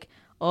so like,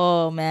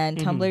 oh man,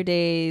 Mhm. Tumblr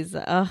days.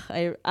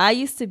 I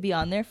used to be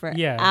on there for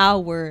Yeah.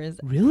 hours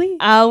Really?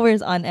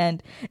 hours on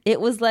end. It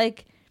was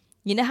like,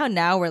 you know how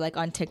now we're like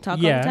on TikTok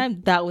all Yeah. the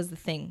time? That was the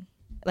thing.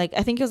 Like,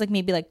 I think it was like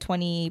maybe like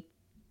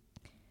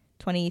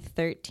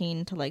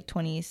 2013 to like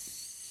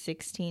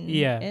 2016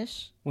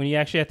 ish. When you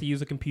actually have to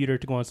use a computer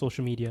to go on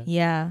social media.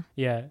 Yeah.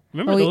 Yeah.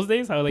 Remember Oh, wait. those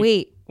days? How like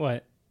Wait,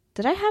 what?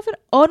 did I have it?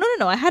 Oh,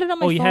 no. I had it on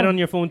my Oh, phone. you had it on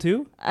your phone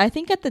too? I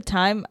think at the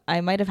time I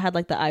might have had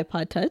like the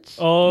iPod Touch.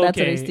 Oh, That's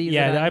what I okay. used to use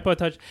Yeah, it the on. iPod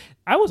Touch.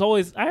 I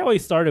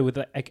always started with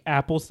like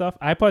Apple stuff.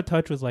 iPod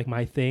Touch was like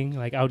my thing.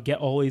 Like I would get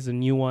always a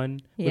new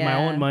one with my Yeah.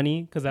 own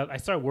money because I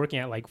started working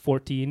at like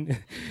 14.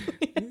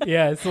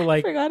 Yeah, so I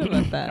like forgot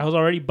about that. I was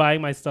already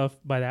buying my stuff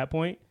by that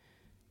point.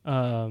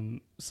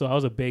 So I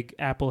was a big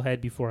Apple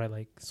head before I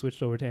like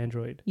switched over to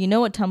Android. You know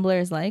what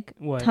Tumblr is like?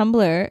 What?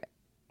 Tumblr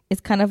is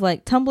kind of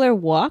like Tumblr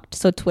walked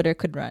so Twitter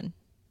could run.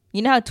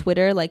 You know how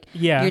Twitter, like,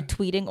 Yeah. you're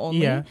tweeting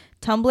only? Yeah.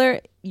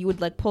 Tumblr, you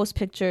would like post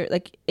picture,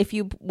 like if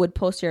you would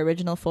post your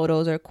original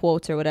photos or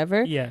quotes or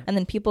whatever, Yeah. and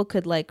then people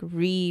could like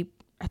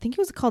I think it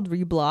was called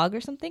reblog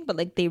or something, but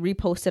like they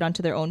reposted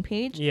onto their own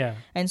page. Yeah.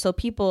 And so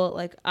people,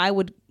 like, I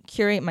would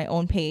curate my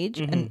own page,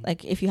 and Mhm.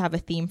 like if you have a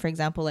theme, for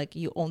example, like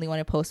you only want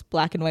to post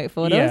black and white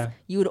photos, Yeah.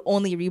 you would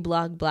only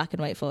reblog black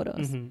and white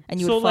photos, Mhm. and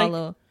you So, would like,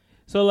 follow.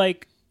 So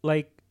like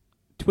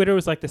Twitter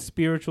was like the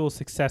spiritual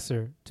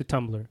successor to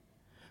Tumblr.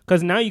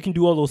 Because now you can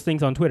do all those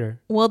things on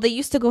Twitter. Well, they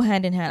used to go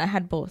hand in hand. I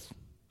had both.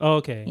 Oh,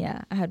 okay.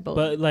 Yeah, I had both.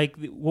 But like,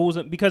 what was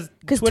it? Because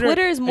 'Cause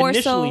Twitter is more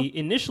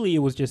initially it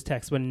was just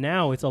text, but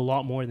now it's a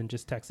lot more than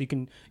just text. You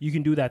can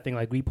do that thing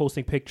like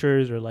reposting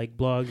pictures or like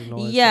blogs and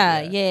all that.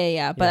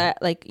 yeah. But Yeah.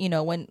 like, you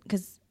know,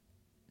 because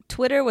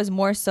Twitter was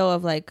more so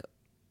of like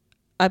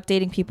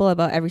updating people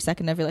about every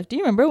second of your life. Do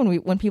you remember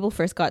when people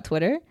first got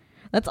Twitter?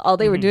 That's all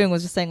they were doing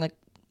was just saying like,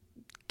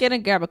 gonna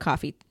grab a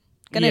coffee,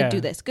 gonna do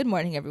this. Good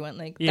morning, everyone.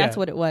 Like that's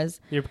what it was.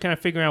 You're kind of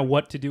figuring out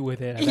what to do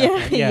with it. At that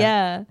point.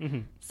 Yeah. Mm-hmm.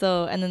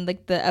 So, and then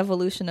like the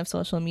evolution of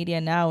social media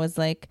now is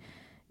like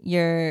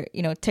your,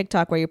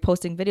 TikTok where you're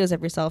posting videos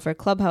of yourself, or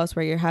Clubhouse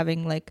where you're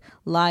having like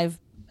live,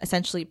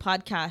 essentially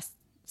podcast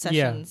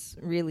sessions,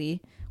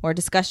 really, or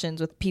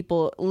discussions with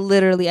people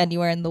literally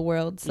anywhere in the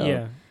world.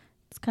 So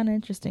it's kind of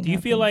interesting. Do you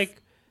feel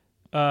like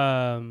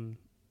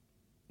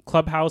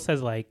Clubhouse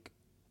has like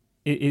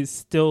it is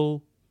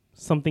still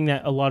something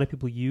that a lot of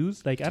people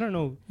use? Like, I don't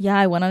know. Yeah,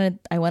 I went on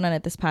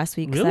it this past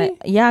week. Really?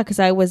 Because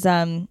I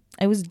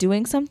was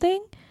doing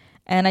something,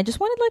 and I just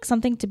wanted like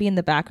something to be in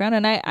the background.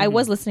 And I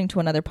was listening to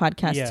another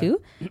podcast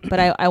too, but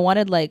I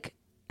wanted like,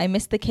 I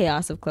missed the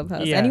chaos of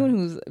Clubhouse. Yeah. Anyone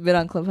who's been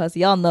on Clubhouse,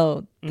 y'all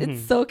know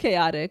it's so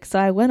chaotic. So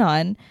I went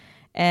on,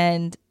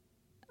 and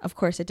of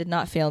course it did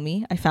not fail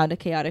me. I found a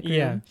chaotic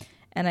room,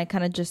 and I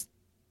kind of just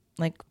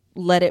like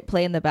let it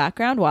play in the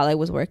background while I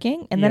was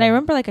working. And then I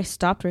remember like I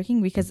stopped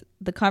working because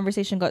the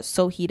conversation got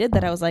so heated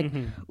that I was like,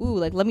 ooh,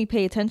 like let me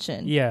pay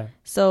attention. Yeah.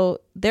 So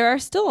there are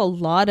still a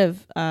lot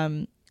of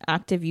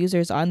active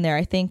users on there.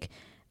 I think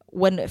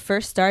when it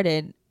first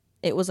started,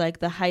 it was like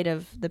the height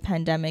of the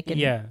pandemic,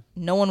 and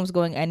no one was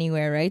going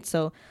anywhere, right?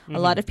 So a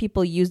lot of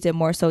people used it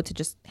more so to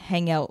just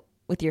hang out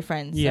with your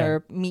friends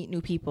or meet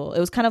new people. It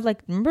was kind of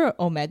like, remember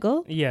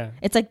Omegle? Yeah.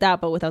 It's like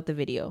that, but without the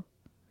video.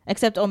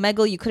 Except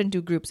Omegle, you couldn't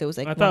do groups. It was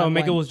like I thought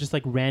Omegle was just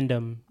like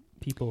random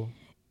people.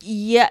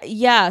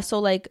 Yeah. So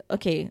like,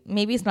 okay,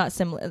 maybe it's not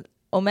similar.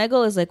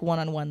 Omegle is like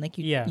one-on-one. Like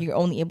you're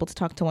only able to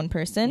talk to one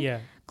person. Yeah.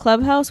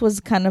 Clubhouse was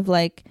kind of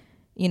like,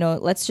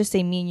 let's just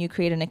say me and you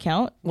create an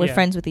account. We're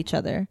friends with each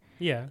other.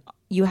 Yeah.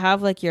 You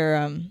have like your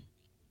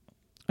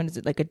what is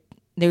it, like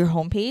their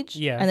homepage?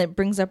 Yeah. And it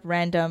brings up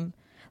random.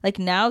 Like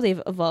now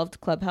they've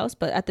evolved Clubhouse,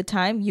 but at the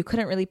time you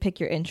couldn't really pick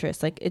your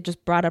interests. Like it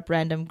just brought up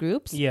random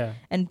groups. Yeah.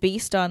 And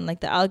based on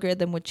like the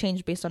algorithm would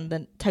change based on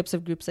the types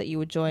of groups that you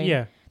would join.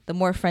 Yeah. The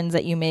more friends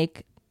that you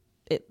make,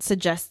 it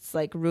suggests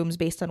like rooms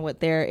based on what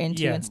they're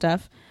into and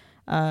stuff.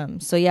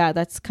 So yeah,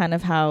 that's kind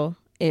of how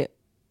it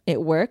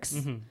works.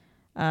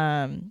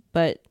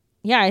 But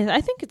yeah, I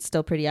think it's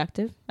still pretty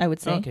active, I would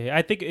say. Okay.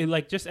 I think it,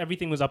 like just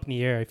everything was up in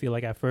the air, I feel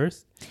like at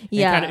first.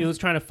 Yeah. It was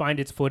trying to find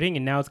its footing,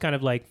 and now it's kind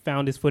of like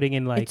found its footing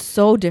in like... It's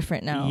so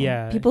different now.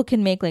 Yeah. People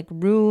can make like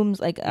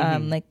rooms, like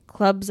like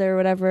clubs or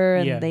whatever,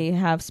 and they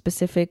have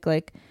specific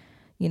like,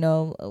 we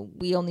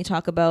only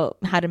talk about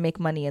how to make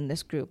money in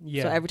this group.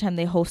 Yeah. So every time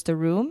they host a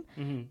room,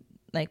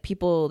 like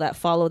people that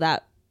follow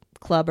that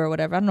club or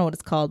whatever, I don't know what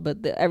it's called,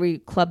 but every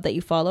club that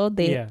you follow,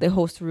 they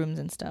host rooms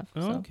and stuff.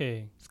 So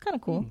okay. It's kind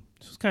of cool.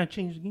 It's kind of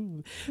changed the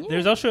game. Yeah.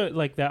 There's also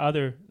like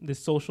this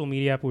social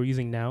media app we're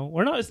using now,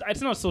 or not.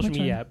 It's not a social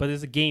media app, but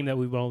there's a game that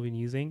we've all been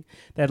using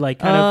that like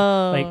kind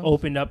of like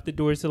opened up the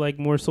doors to like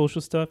more social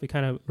stuff. It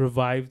kind of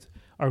revived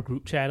our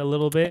group chat a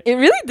little bit. It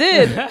really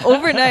did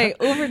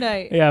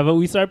overnight. Yeah, but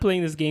we started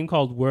playing this game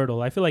called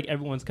Wordle. I feel like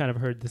everyone's kind of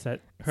heard about this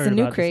at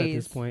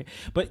this point.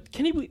 But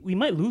we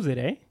might lose it,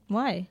 eh?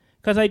 Why?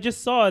 Because I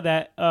just saw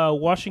that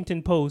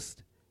Washington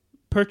Post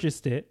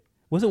purchased it.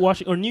 Was it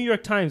Washington or New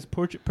York Times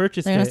purchased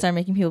it? They're going to start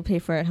making people pay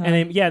for it, huh?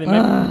 And they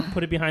might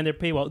put it behind their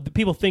paywall. The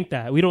people think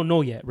that. We don't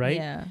know yet, right?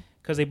 Yeah.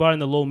 Because they bought in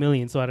the low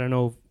millions, so I don't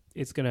know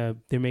if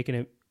they're making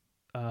it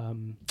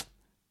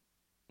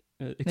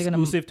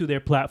exclusive to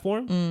their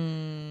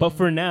platform. But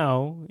for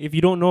now, if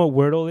you don't know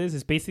what Wordle is,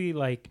 it's basically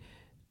like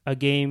a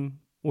game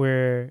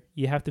where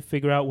you have to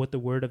figure out what the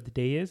word of the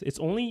day is. It's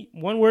only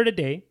one word a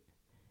day.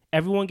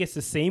 Everyone gets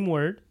the same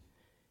word.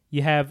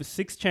 You have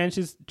 6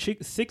 chances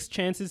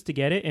to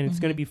get it, and it's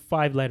going to be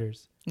 5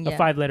 letters, a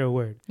 5-letter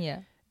word. Yeah.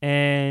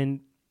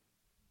 And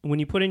when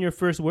you put in your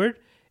first word,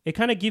 it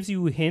kind of gives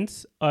you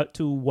hints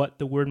to what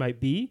the word might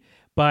be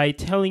by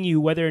telling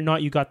you whether or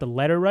not you got the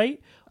letter right,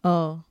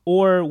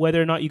 or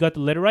whether or not you got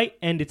the letter right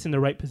and it's in the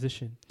right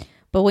position.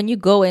 But when you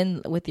go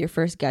in with your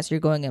first guess, you're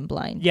going in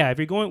blind. Yeah, if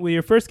you're going with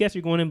your first guess,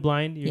 you're going in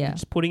blind. You're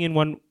just putting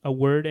in a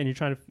word, and you're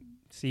trying to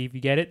see if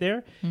you get it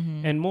there.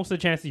 And most of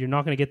the chances you're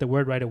not going to get the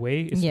word right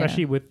away,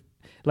 especially with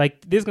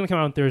like this is going to come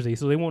out on Thursday,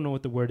 so they won't know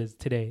what the word is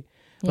today.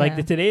 Like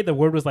today the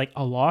word was like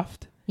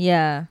aloft.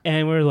 Yeah.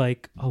 And we're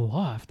like,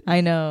 aloft.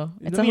 I know.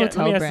 It's a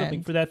hotel brand.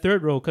 Something for that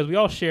third row, because we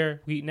all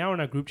share. Now in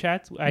our group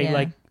chats, I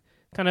like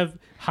kind of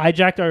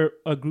hijacked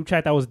a group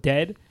chat that was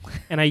dead,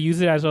 and I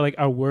use it as our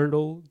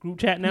Wordle group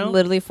chat now.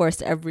 Literally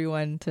forced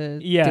everyone to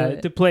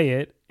play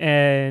it.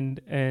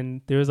 And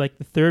there was like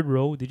the third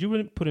row. Did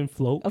you put in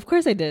float? Of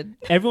course I did.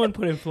 Everyone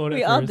put in float.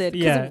 We all did.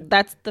 Yeah,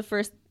 that's the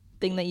first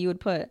thing that you would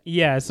put.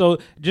 Yeah. So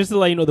just to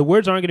let you know, the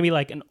words aren't going to be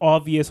like an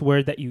obvious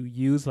word that you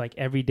use like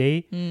every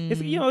day.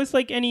 It's it's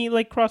like any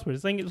like crossword.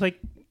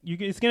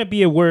 It's going to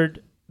be a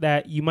word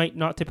that you might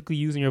not typically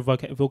use in your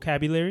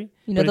vocabulary.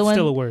 But it's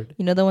still a word.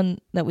 You know the one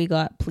that we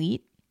got,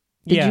 pleat?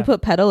 Did you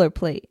put pedal or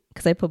plate?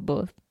 Because I put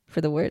both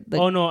for the word.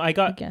 I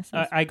got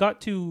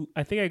to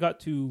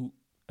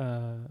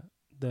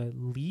the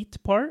leet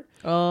part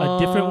a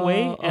different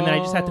way, and then I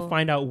just had to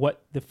find out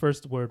what the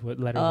first word, what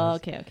letter was.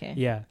 Okay.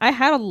 Yeah. I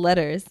had all the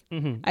letters.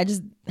 Mm-hmm. I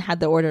just had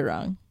the order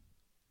wrong.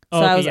 So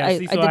Oh, okay, I was, yeah. I,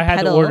 See, I so did I had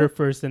pedal. to order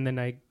first, and then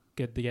I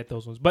get to get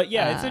those ones. But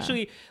yeah,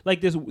 essentially, like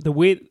this, the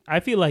way I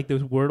feel like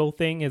this Wordle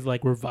thing has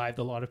like revived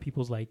a lot of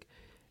people's like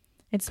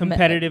It's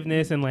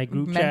competitiveness and like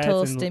group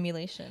mental chats and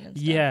stimulation and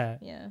stuff. yeah,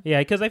 Yeah.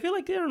 because I feel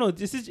like I don't know,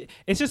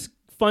 it's just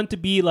fun to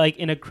be like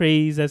in a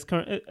craze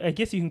I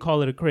guess you can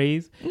call it a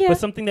craze, Yeah. but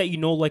something that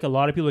like a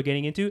lot of people are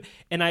getting into.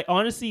 And I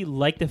honestly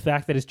like the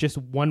fact that it's just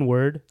one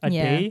word a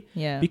day,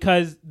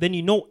 because then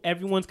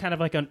everyone's kind of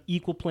like on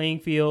equal playing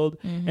field,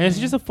 and it's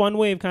just a fun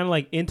way of kind of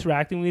like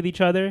interacting with each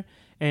other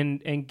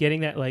and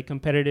getting that like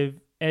competitive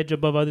edge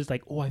above others.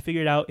 Like, oh, I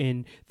figured out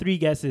in 3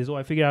 guesses. Oh,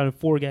 I figured out in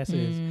 4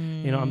 guesses.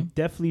 I'm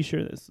definitely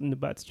sure this in the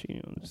but's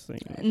cheating. I'm just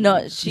saying.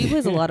 No, she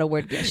plays a lot of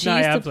word games. She No,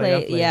 used yeah, to I've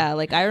played. play. Yeah,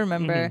 like I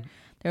remember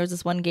there was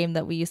this one game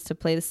that we used to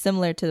play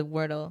similar to the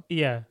Wordle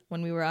Yeah.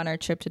 when we were on our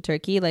trip to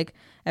Turkey. Like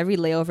every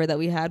layover that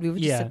we had, we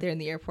would just Yeah. sit there in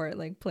the airport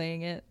like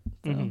playing it.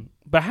 So.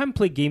 But I haven't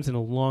played games in a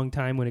long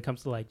time when it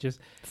comes to like just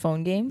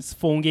Phone games.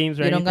 phone games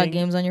or You don't anything. got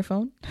games on your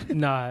phone?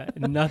 Nah,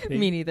 nothing.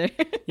 Me neither.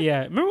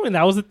 Yeah, remember when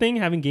that was the thing,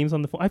 having games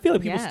on the phone? I feel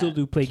like people Yeah. still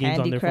do play games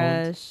on Candy their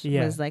Crush phones.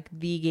 Yeah, was like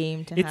the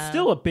game to it's have.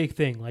 still a big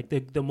thing. Like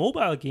the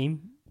mobile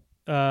game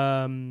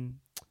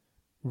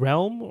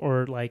realm,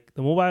 or like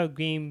the mobile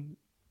game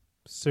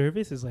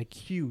service is like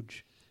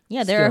huge.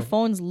 Yeah, there are still.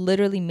 phones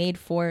literally made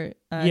for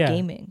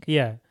gaming.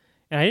 Yeah.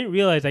 And I didn't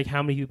realize like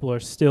how many people are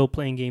still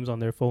playing games on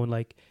their phone.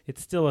 Like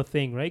it's still a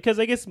thing, right? Because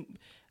I guess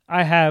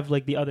I have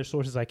like the other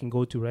sources I can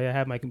go to, right? I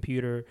have my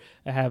computer.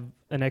 I have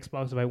an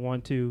Xbox if I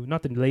want to.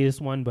 Not the latest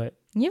one, but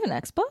You have an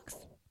Xbox?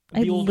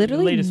 I the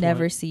literally latest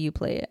never one. see you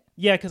play it.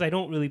 Yeah, because I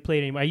don't really play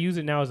it anymore. I use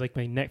it now as like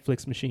my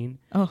Netflix machine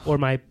or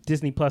my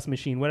Disney Plus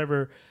machine,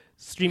 whatever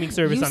streaming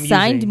service You I'm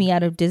signed using. me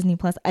out of Disney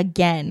Plus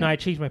again. No, I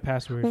changed my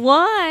password.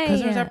 Why?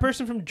 Because there's that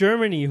person from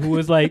Germany who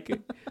was like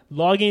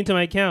logging into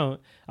my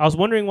account. I was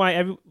wondering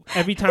why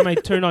every time I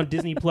turned on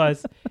Disney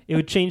Plus, it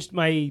would change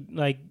my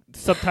like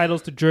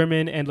subtitles to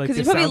German and like the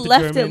Because you probably sound to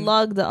left German. it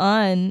logged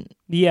on.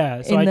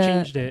 Yeah, so in I the-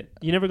 changed it.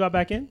 You never got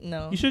back in?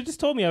 No. You should have just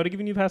told me. I would have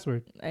given you a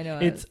password. I know.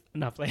 It's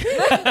not playing.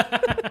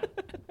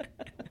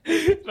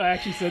 If I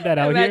actually said that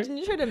out Imagine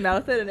you try to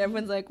mouth it and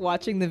everyone's like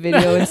watching the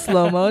video in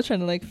slow-mo trying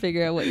to like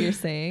figure out what you're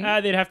saying.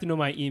 here, they'd have to know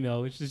my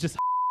email, which is just.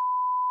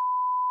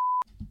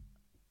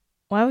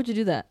 Why would you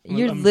do that? I'm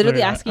You're blurring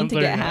literally out. asking I'm to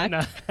get blurring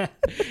out.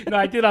 hacked. No,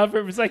 I did it on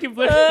purpose. I can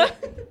blur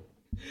it.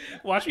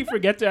 Watch me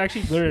forget to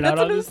actually blur it That's out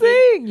what on I'm this thing.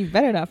 saying. You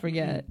better not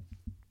forget.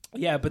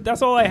 Yeah, but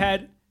that's all I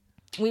had.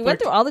 We went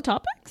through all the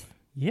topics?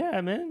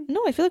 Yeah, man.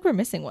 No, I feel like we're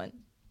missing one.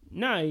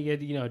 No, you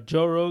had,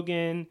 Joe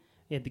Rogan,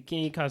 you had the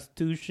Kenyan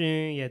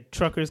Constitution, you had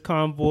Truckers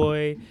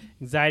Convoy,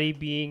 anxiety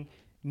being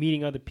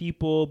meeting other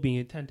people, being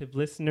an attentive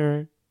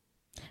listener.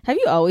 Have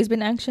you always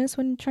been anxious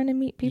when trying to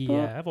meet people?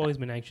 Yeah, I've always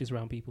been anxious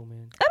around people,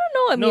 man. I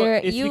don't know, No,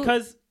 Amir. it's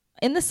because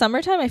in the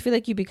summertime, I feel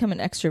like you become an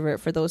extrovert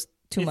for those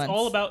 2 it's months.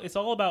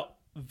 all about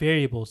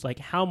variables. Like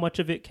how much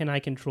of it can I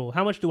control?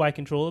 How much do I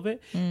control of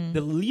it?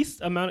 The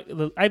least amount.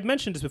 I've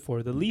mentioned this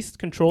before. The least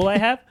control I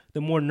have,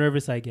 the more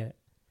nervous I get.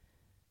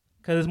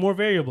 Because there's more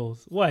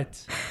variables.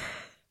 What?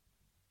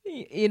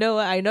 You know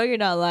what? I know you're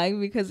not lying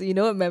because you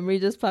know what memory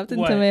just popped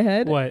into What? my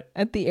head? What?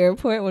 At the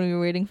airport when we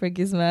were waiting for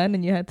Gizman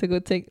and you had to go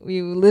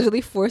we literally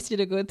forced you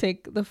to go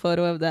take the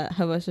photo of that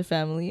Habasha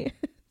family.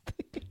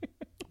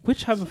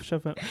 Which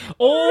Habasha?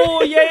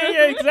 Oh,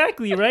 yeah,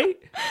 exactly, right?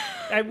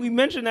 And we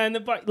mentioned that in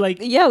the like.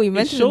 Yeah, we It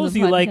mentioned shows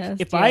in the you like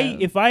podcast,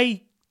 if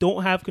I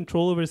don't have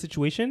control over a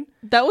situation,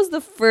 that was the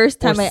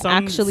first or time I some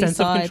actually sense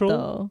of saw it control.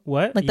 though.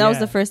 What? Like that was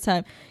the first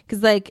time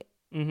because like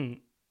Mm-hmm.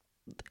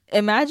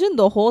 imagine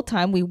the whole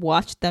time we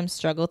watched them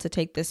struggle to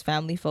take this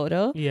family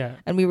photo Yeah.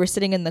 and we were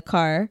sitting in the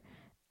car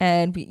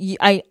and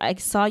I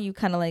saw you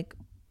kind of like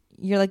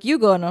you're like you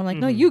go and I'm like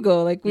no you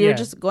go, like we were Yeah.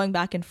 just going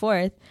back and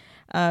forth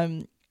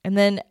and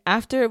then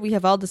after we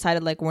have all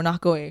decided like we're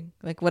not going,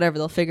 like whatever,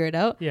 they'll figure it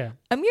out. Yeah.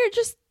 Amir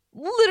just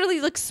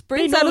literally like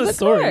springs They know out of the the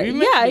story. car. We Yeah,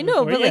 mentioned I it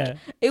know, before, but yeah. like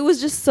it was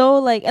just so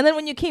like, and then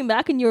when you came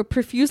back and you were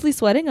profusely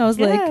sweating, I was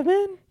Yeah, like,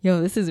 man.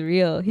 yo, this is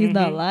real. He's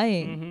not Mhm.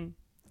 lying. Mhm.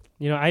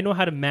 I know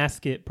how to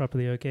mask it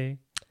properly. Okay.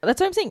 That's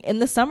what I'm saying. In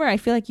the summer, I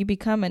feel like you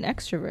become an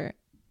extrovert.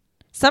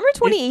 Summer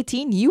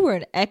 2018, you were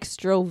an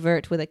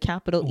extrovert with a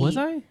capital E. Was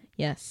I?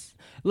 Yes.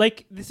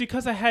 Like, it's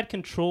because I had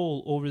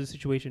control over the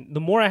situation. The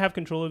more I have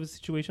control over the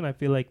situation, I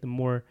feel like the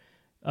more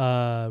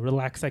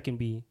relaxed I can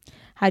be.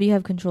 How do you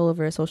have control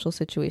over a social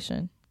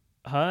situation?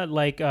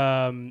 Like,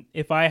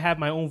 if I have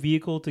my own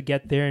vehicle to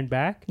get there and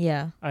back,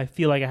 Yeah. I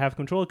feel like I have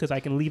control because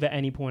I can leave at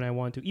any point I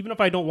want to, even if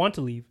I don't want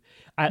to leave.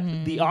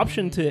 The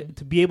option to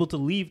be able to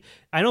leave.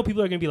 I know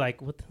people are gonna be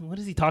like, "What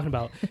is he talking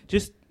about?"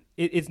 Just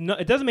it's not.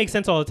 It doesn't make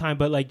sense all the time,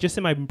 but like just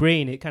in my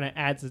brain, it kind of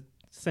adds a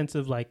sense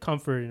of like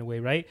comfort in a way,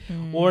 right?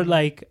 Or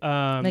like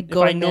Like if I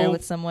going know, there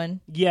with someone.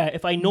 yeah,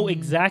 if I know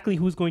exactly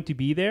who's going to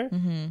be there,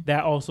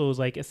 that also is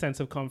like a sense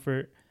of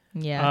comfort.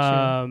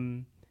 Yeah.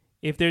 True.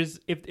 if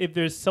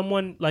there's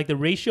someone like the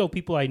ratio of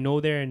people I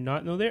know there and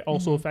not know there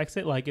also affects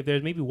it. Like if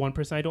there's maybe one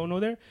person I don't know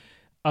there,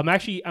 I'm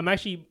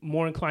actually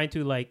more inclined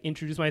to like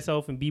introduce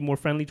myself and be more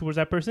friendly towards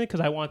that person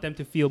because I want them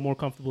to feel more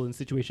comfortable in the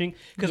situation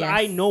because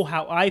I know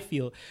how I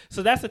feel.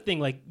 So that's the thing.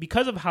 Like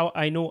because of how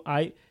I know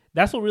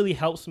that's what really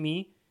helps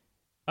me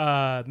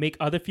make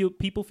other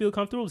people feel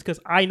comfortable because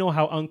I know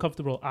how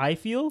uncomfortable I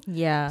feel.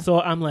 Yeah.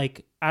 So I'm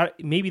like,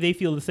 maybe they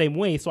feel the same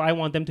way. So I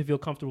want them to feel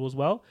comfortable as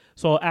well.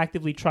 So I'll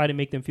actively try to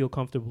make them feel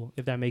comfortable,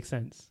 if that makes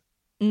sense.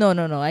 No.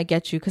 I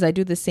get you because I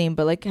do the same.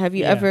 But like, have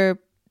you ever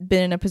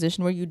been in a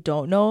position where you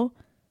don't know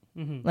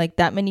like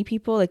that many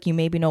people? Like you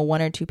maybe know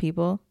one or two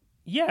people?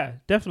 Yeah,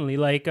 definitely.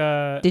 Like,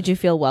 did you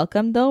feel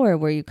welcome though? Or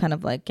were you kind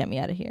of like, get me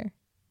out of here?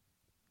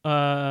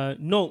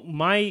 No,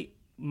 my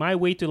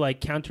way to like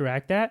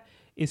counteract that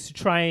is to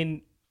try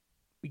and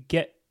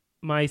get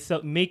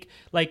myself make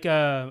like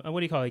what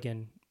do you call it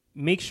again?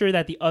 Make sure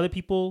that the other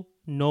people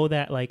know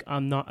that like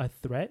I'm not a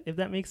threat, if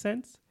that makes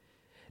sense.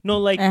 No,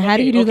 like how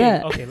do you do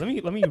that? Okay, let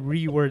me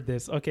reword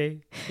this.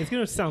 Okay, it's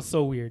gonna sound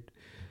so weird.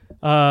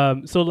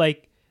 So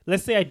like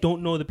let's say I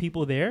don't know the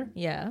people there.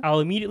 Yeah. I'll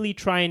immediately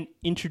try and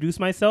introduce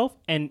myself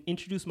and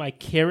introduce my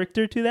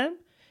character to them.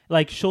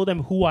 Like show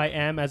them who I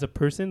am as a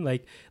person.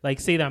 Like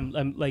say that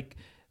I'm like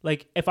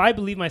if I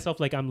believe myself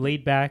like I'm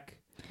laid back,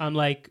 I'm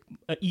like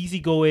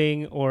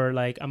easygoing or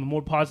like I'm a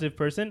more positive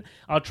person,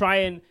 I'll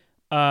try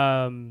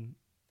and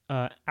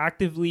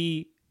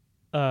actively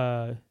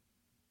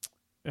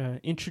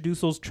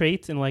introduce those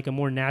traits in like a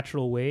more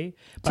natural way.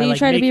 So you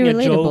try to be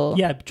relatable.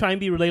 Yeah, try and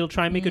be relatable.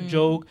 Try and make a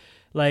joke.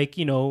 Like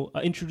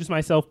introduce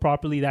myself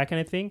properly, that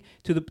kind of thing,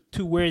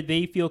 to where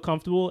they feel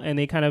comfortable and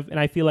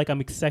I feel like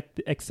I'm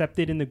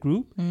accepted in the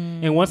group.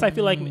 And once I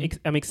feel like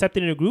I'm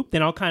accepted in a group,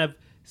 then I'll kind of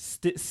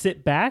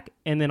sit back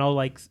and then I'll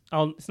it's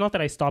not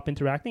that I stop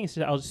interacting. It's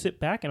just I'll sit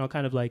back and I'll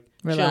kind of like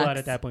chill out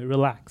at that point,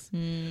 relax.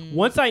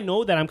 Once I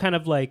know that I'm kind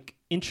of like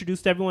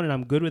introduced to everyone and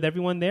I'm good with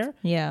everyone there,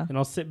 and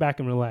I'll sit back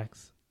and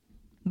relax.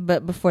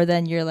 But before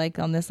then, you're like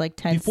on this like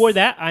tense. Before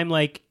that, I'm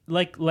like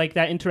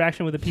that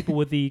interaction with the people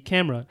with the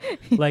camera.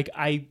 Like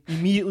I'm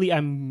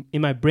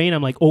in my brain,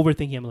 I'm like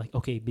overthinking. I'm like,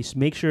 okay, just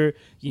make sure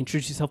you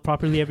introduce yourself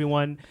properly,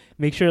 everyone.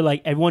 Make sure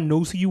like everyone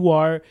knows who you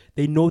are.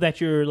 They know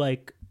that you're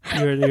like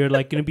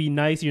gonna be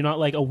nice. You're not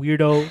like a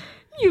weirdo.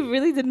 You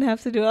really didn't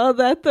have to do all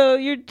that though.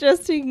 You're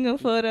just taking a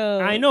photo.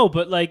 I know,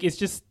 but like it's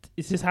just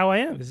how I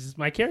am. This is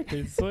my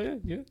character. So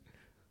yeah.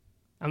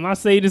 I'm not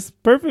saying it's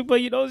perfect, but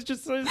it's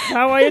just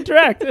how I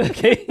interact.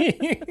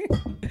 Okay.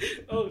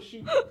 Oh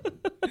shoot.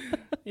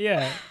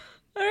 Yeah.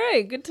 All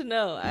right. Good to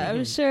know.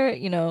 I'm sure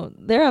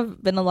there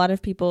have been a lot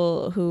of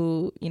people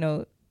who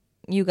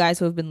you guys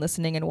who have been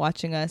listening and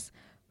watching us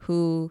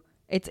who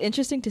it's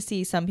interesting to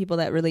see some people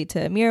that relate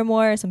to Amir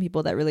more, some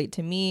people that relate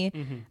to me.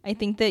 I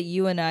think that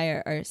you and I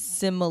are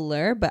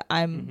similar, but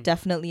I'm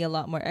definitely a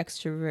lot more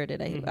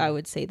extroverted, I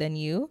would say, than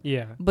you.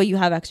 Yeah. But you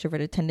have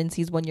extroverted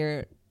tendencies when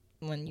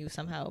you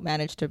somehow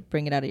manage to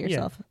bring it out of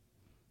yourself. Yeah.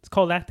 It's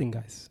called acting,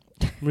 guys.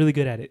 I'm really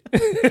good at it.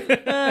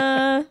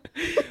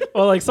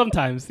 Well, like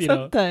sometimes,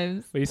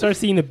 Sometimes. When you start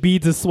seeing the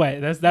beads of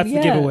sweat, that's the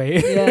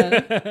giveaway.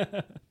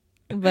 Yeah.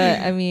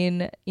 But I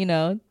mean,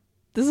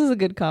 this is a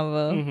good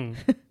combo.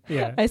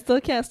 Yeah. I still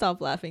can't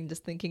stop laughing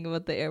just thinking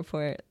about the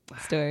airport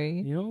story.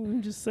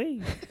 I'm just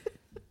saying.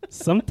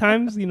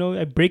 Sometimes,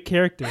 I break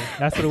character.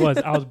 That's what it was.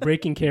 I was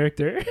breaking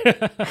character.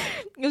 It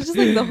was just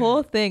like the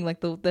whole thing. Like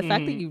the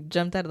fact that you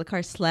jumped out of the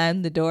car,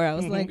 slammed the door. I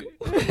was like...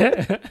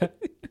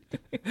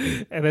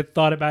 And then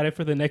thought about it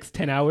for the next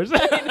 10 hours.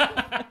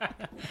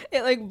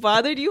 It like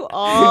bothered you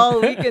all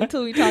week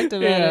until we talked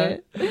about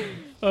it.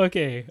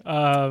 Okay.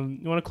 You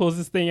want to close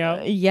this thing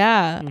out?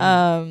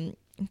 Yeah.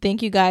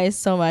 Thank you guys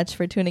so much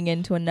for tuning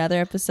in to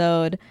another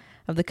episode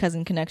of the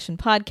Cousin Connection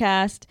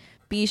podcast.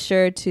 Be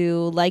sure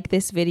to like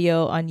this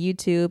video on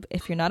YouTube.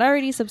 If you're not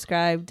already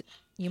subscribed,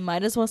 you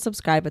might as well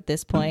subscribe at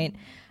this point.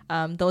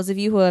 Those of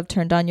you who have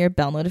turned on your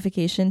bell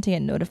notification to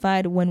get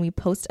notified when we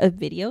post a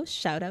video,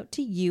 shout out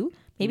to you.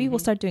 Maybe we'll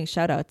start doing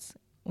shout outs.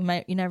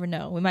 You never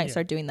know. We might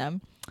start doing them.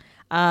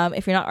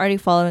 If you're not already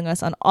following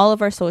us on all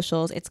of our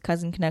socials, it's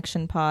Cousin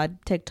Connection Pod,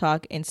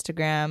 TikTok,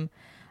 Instagram.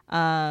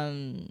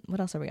 What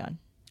else are we on?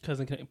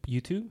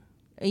 YouTube?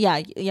 Yeah.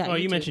 Oh,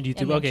 YouTube. You mentioned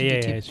YouTube.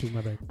 Okay, yeah, shoot, my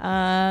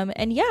bad.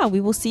 And yeah,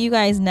 we will see you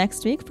guys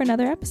next week for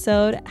another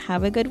episode.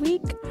 Have a good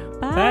week.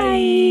 Bye.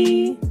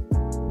 Bye.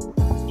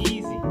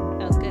 Easy.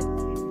 That was good.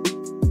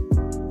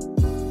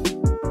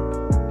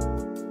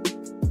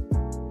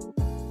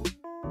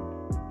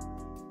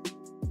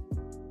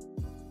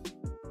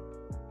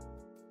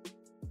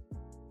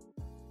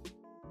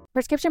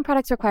 Prescription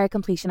products require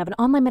completion of an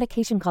online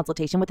medication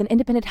consultation with an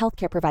independent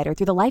healthcare provider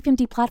through the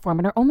LifeMD platform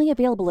and are only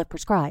available if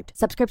prescribed.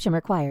 Subscription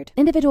required.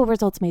 Individual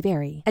results may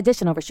vary.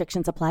 Additional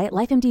restrictions apply at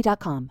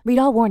lifemd.com. Read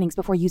all warnings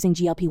before using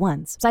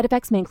GLP-1s. Side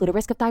effects may include a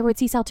risk of thyroid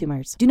C-cell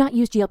tumors. Do not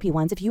use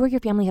GLP-1s if you or your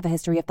family have a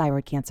history of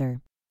thyroid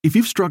cancer. If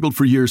you've struggled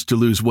for years to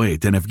lose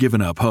weight and have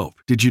given up hope,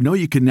 did you know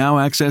you can now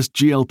access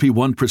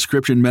GLP-1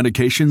 prescription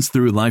medications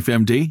through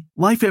LifeMD?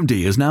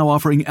 LifeMD is now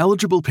offering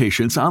eligible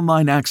patients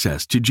online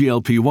access to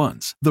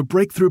GLP-1s, the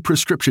breakthrough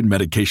prescription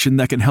medication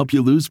that can help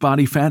you lose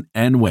body fat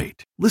and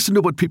weight. Listen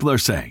to what people are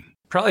saying.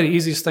 Probably the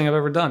easiest thing I've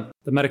ever done.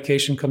 The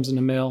medication comes in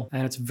the mail,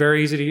 and it's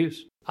very easy to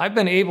use. I've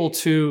been able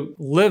to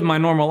live my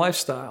normal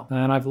lifestyle,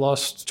 and I've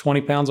lost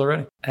 20 pounds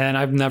already, and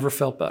I've never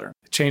felt better.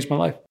 It changed my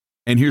life.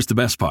 And here's the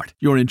best part.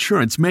 Your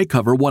insurance may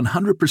cover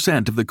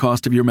 100% of the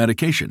cost of your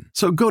medication.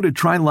 So go to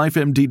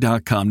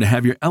TryLifeMD.com to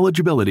have your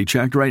eligibility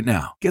checked right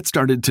now. Get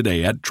started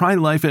today at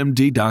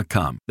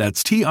TryLifeMD.com.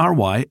 That's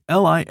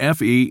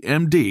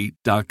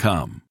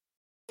TryLifeMD.com.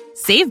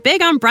 Save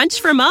big on brunch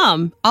for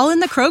mom, all in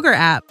the Kroger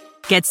app.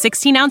 Get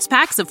 16-ounce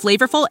packs of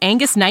flavorful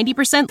Angus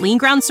 90% lean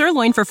ground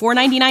sirloin for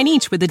 $4.99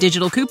 each with a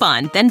digital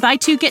coupon. Then buy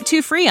 2, get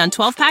 2 free on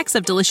 12 packs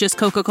of delicious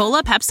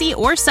Coca-Cola, Pepsi,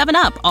 or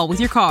 7-Up, all with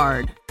your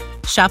card.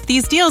 Shop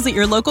these deals at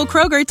your local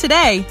Kroger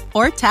today,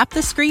 or tap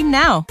the screen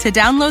now to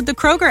download the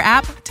Kroger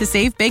app to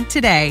save big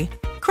today.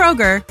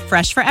 Kroger,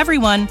 fresh for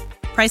everyone.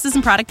 Prices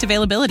and product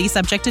availability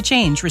subject to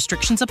change.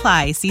 Restrictions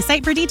apply. See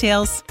site for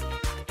details.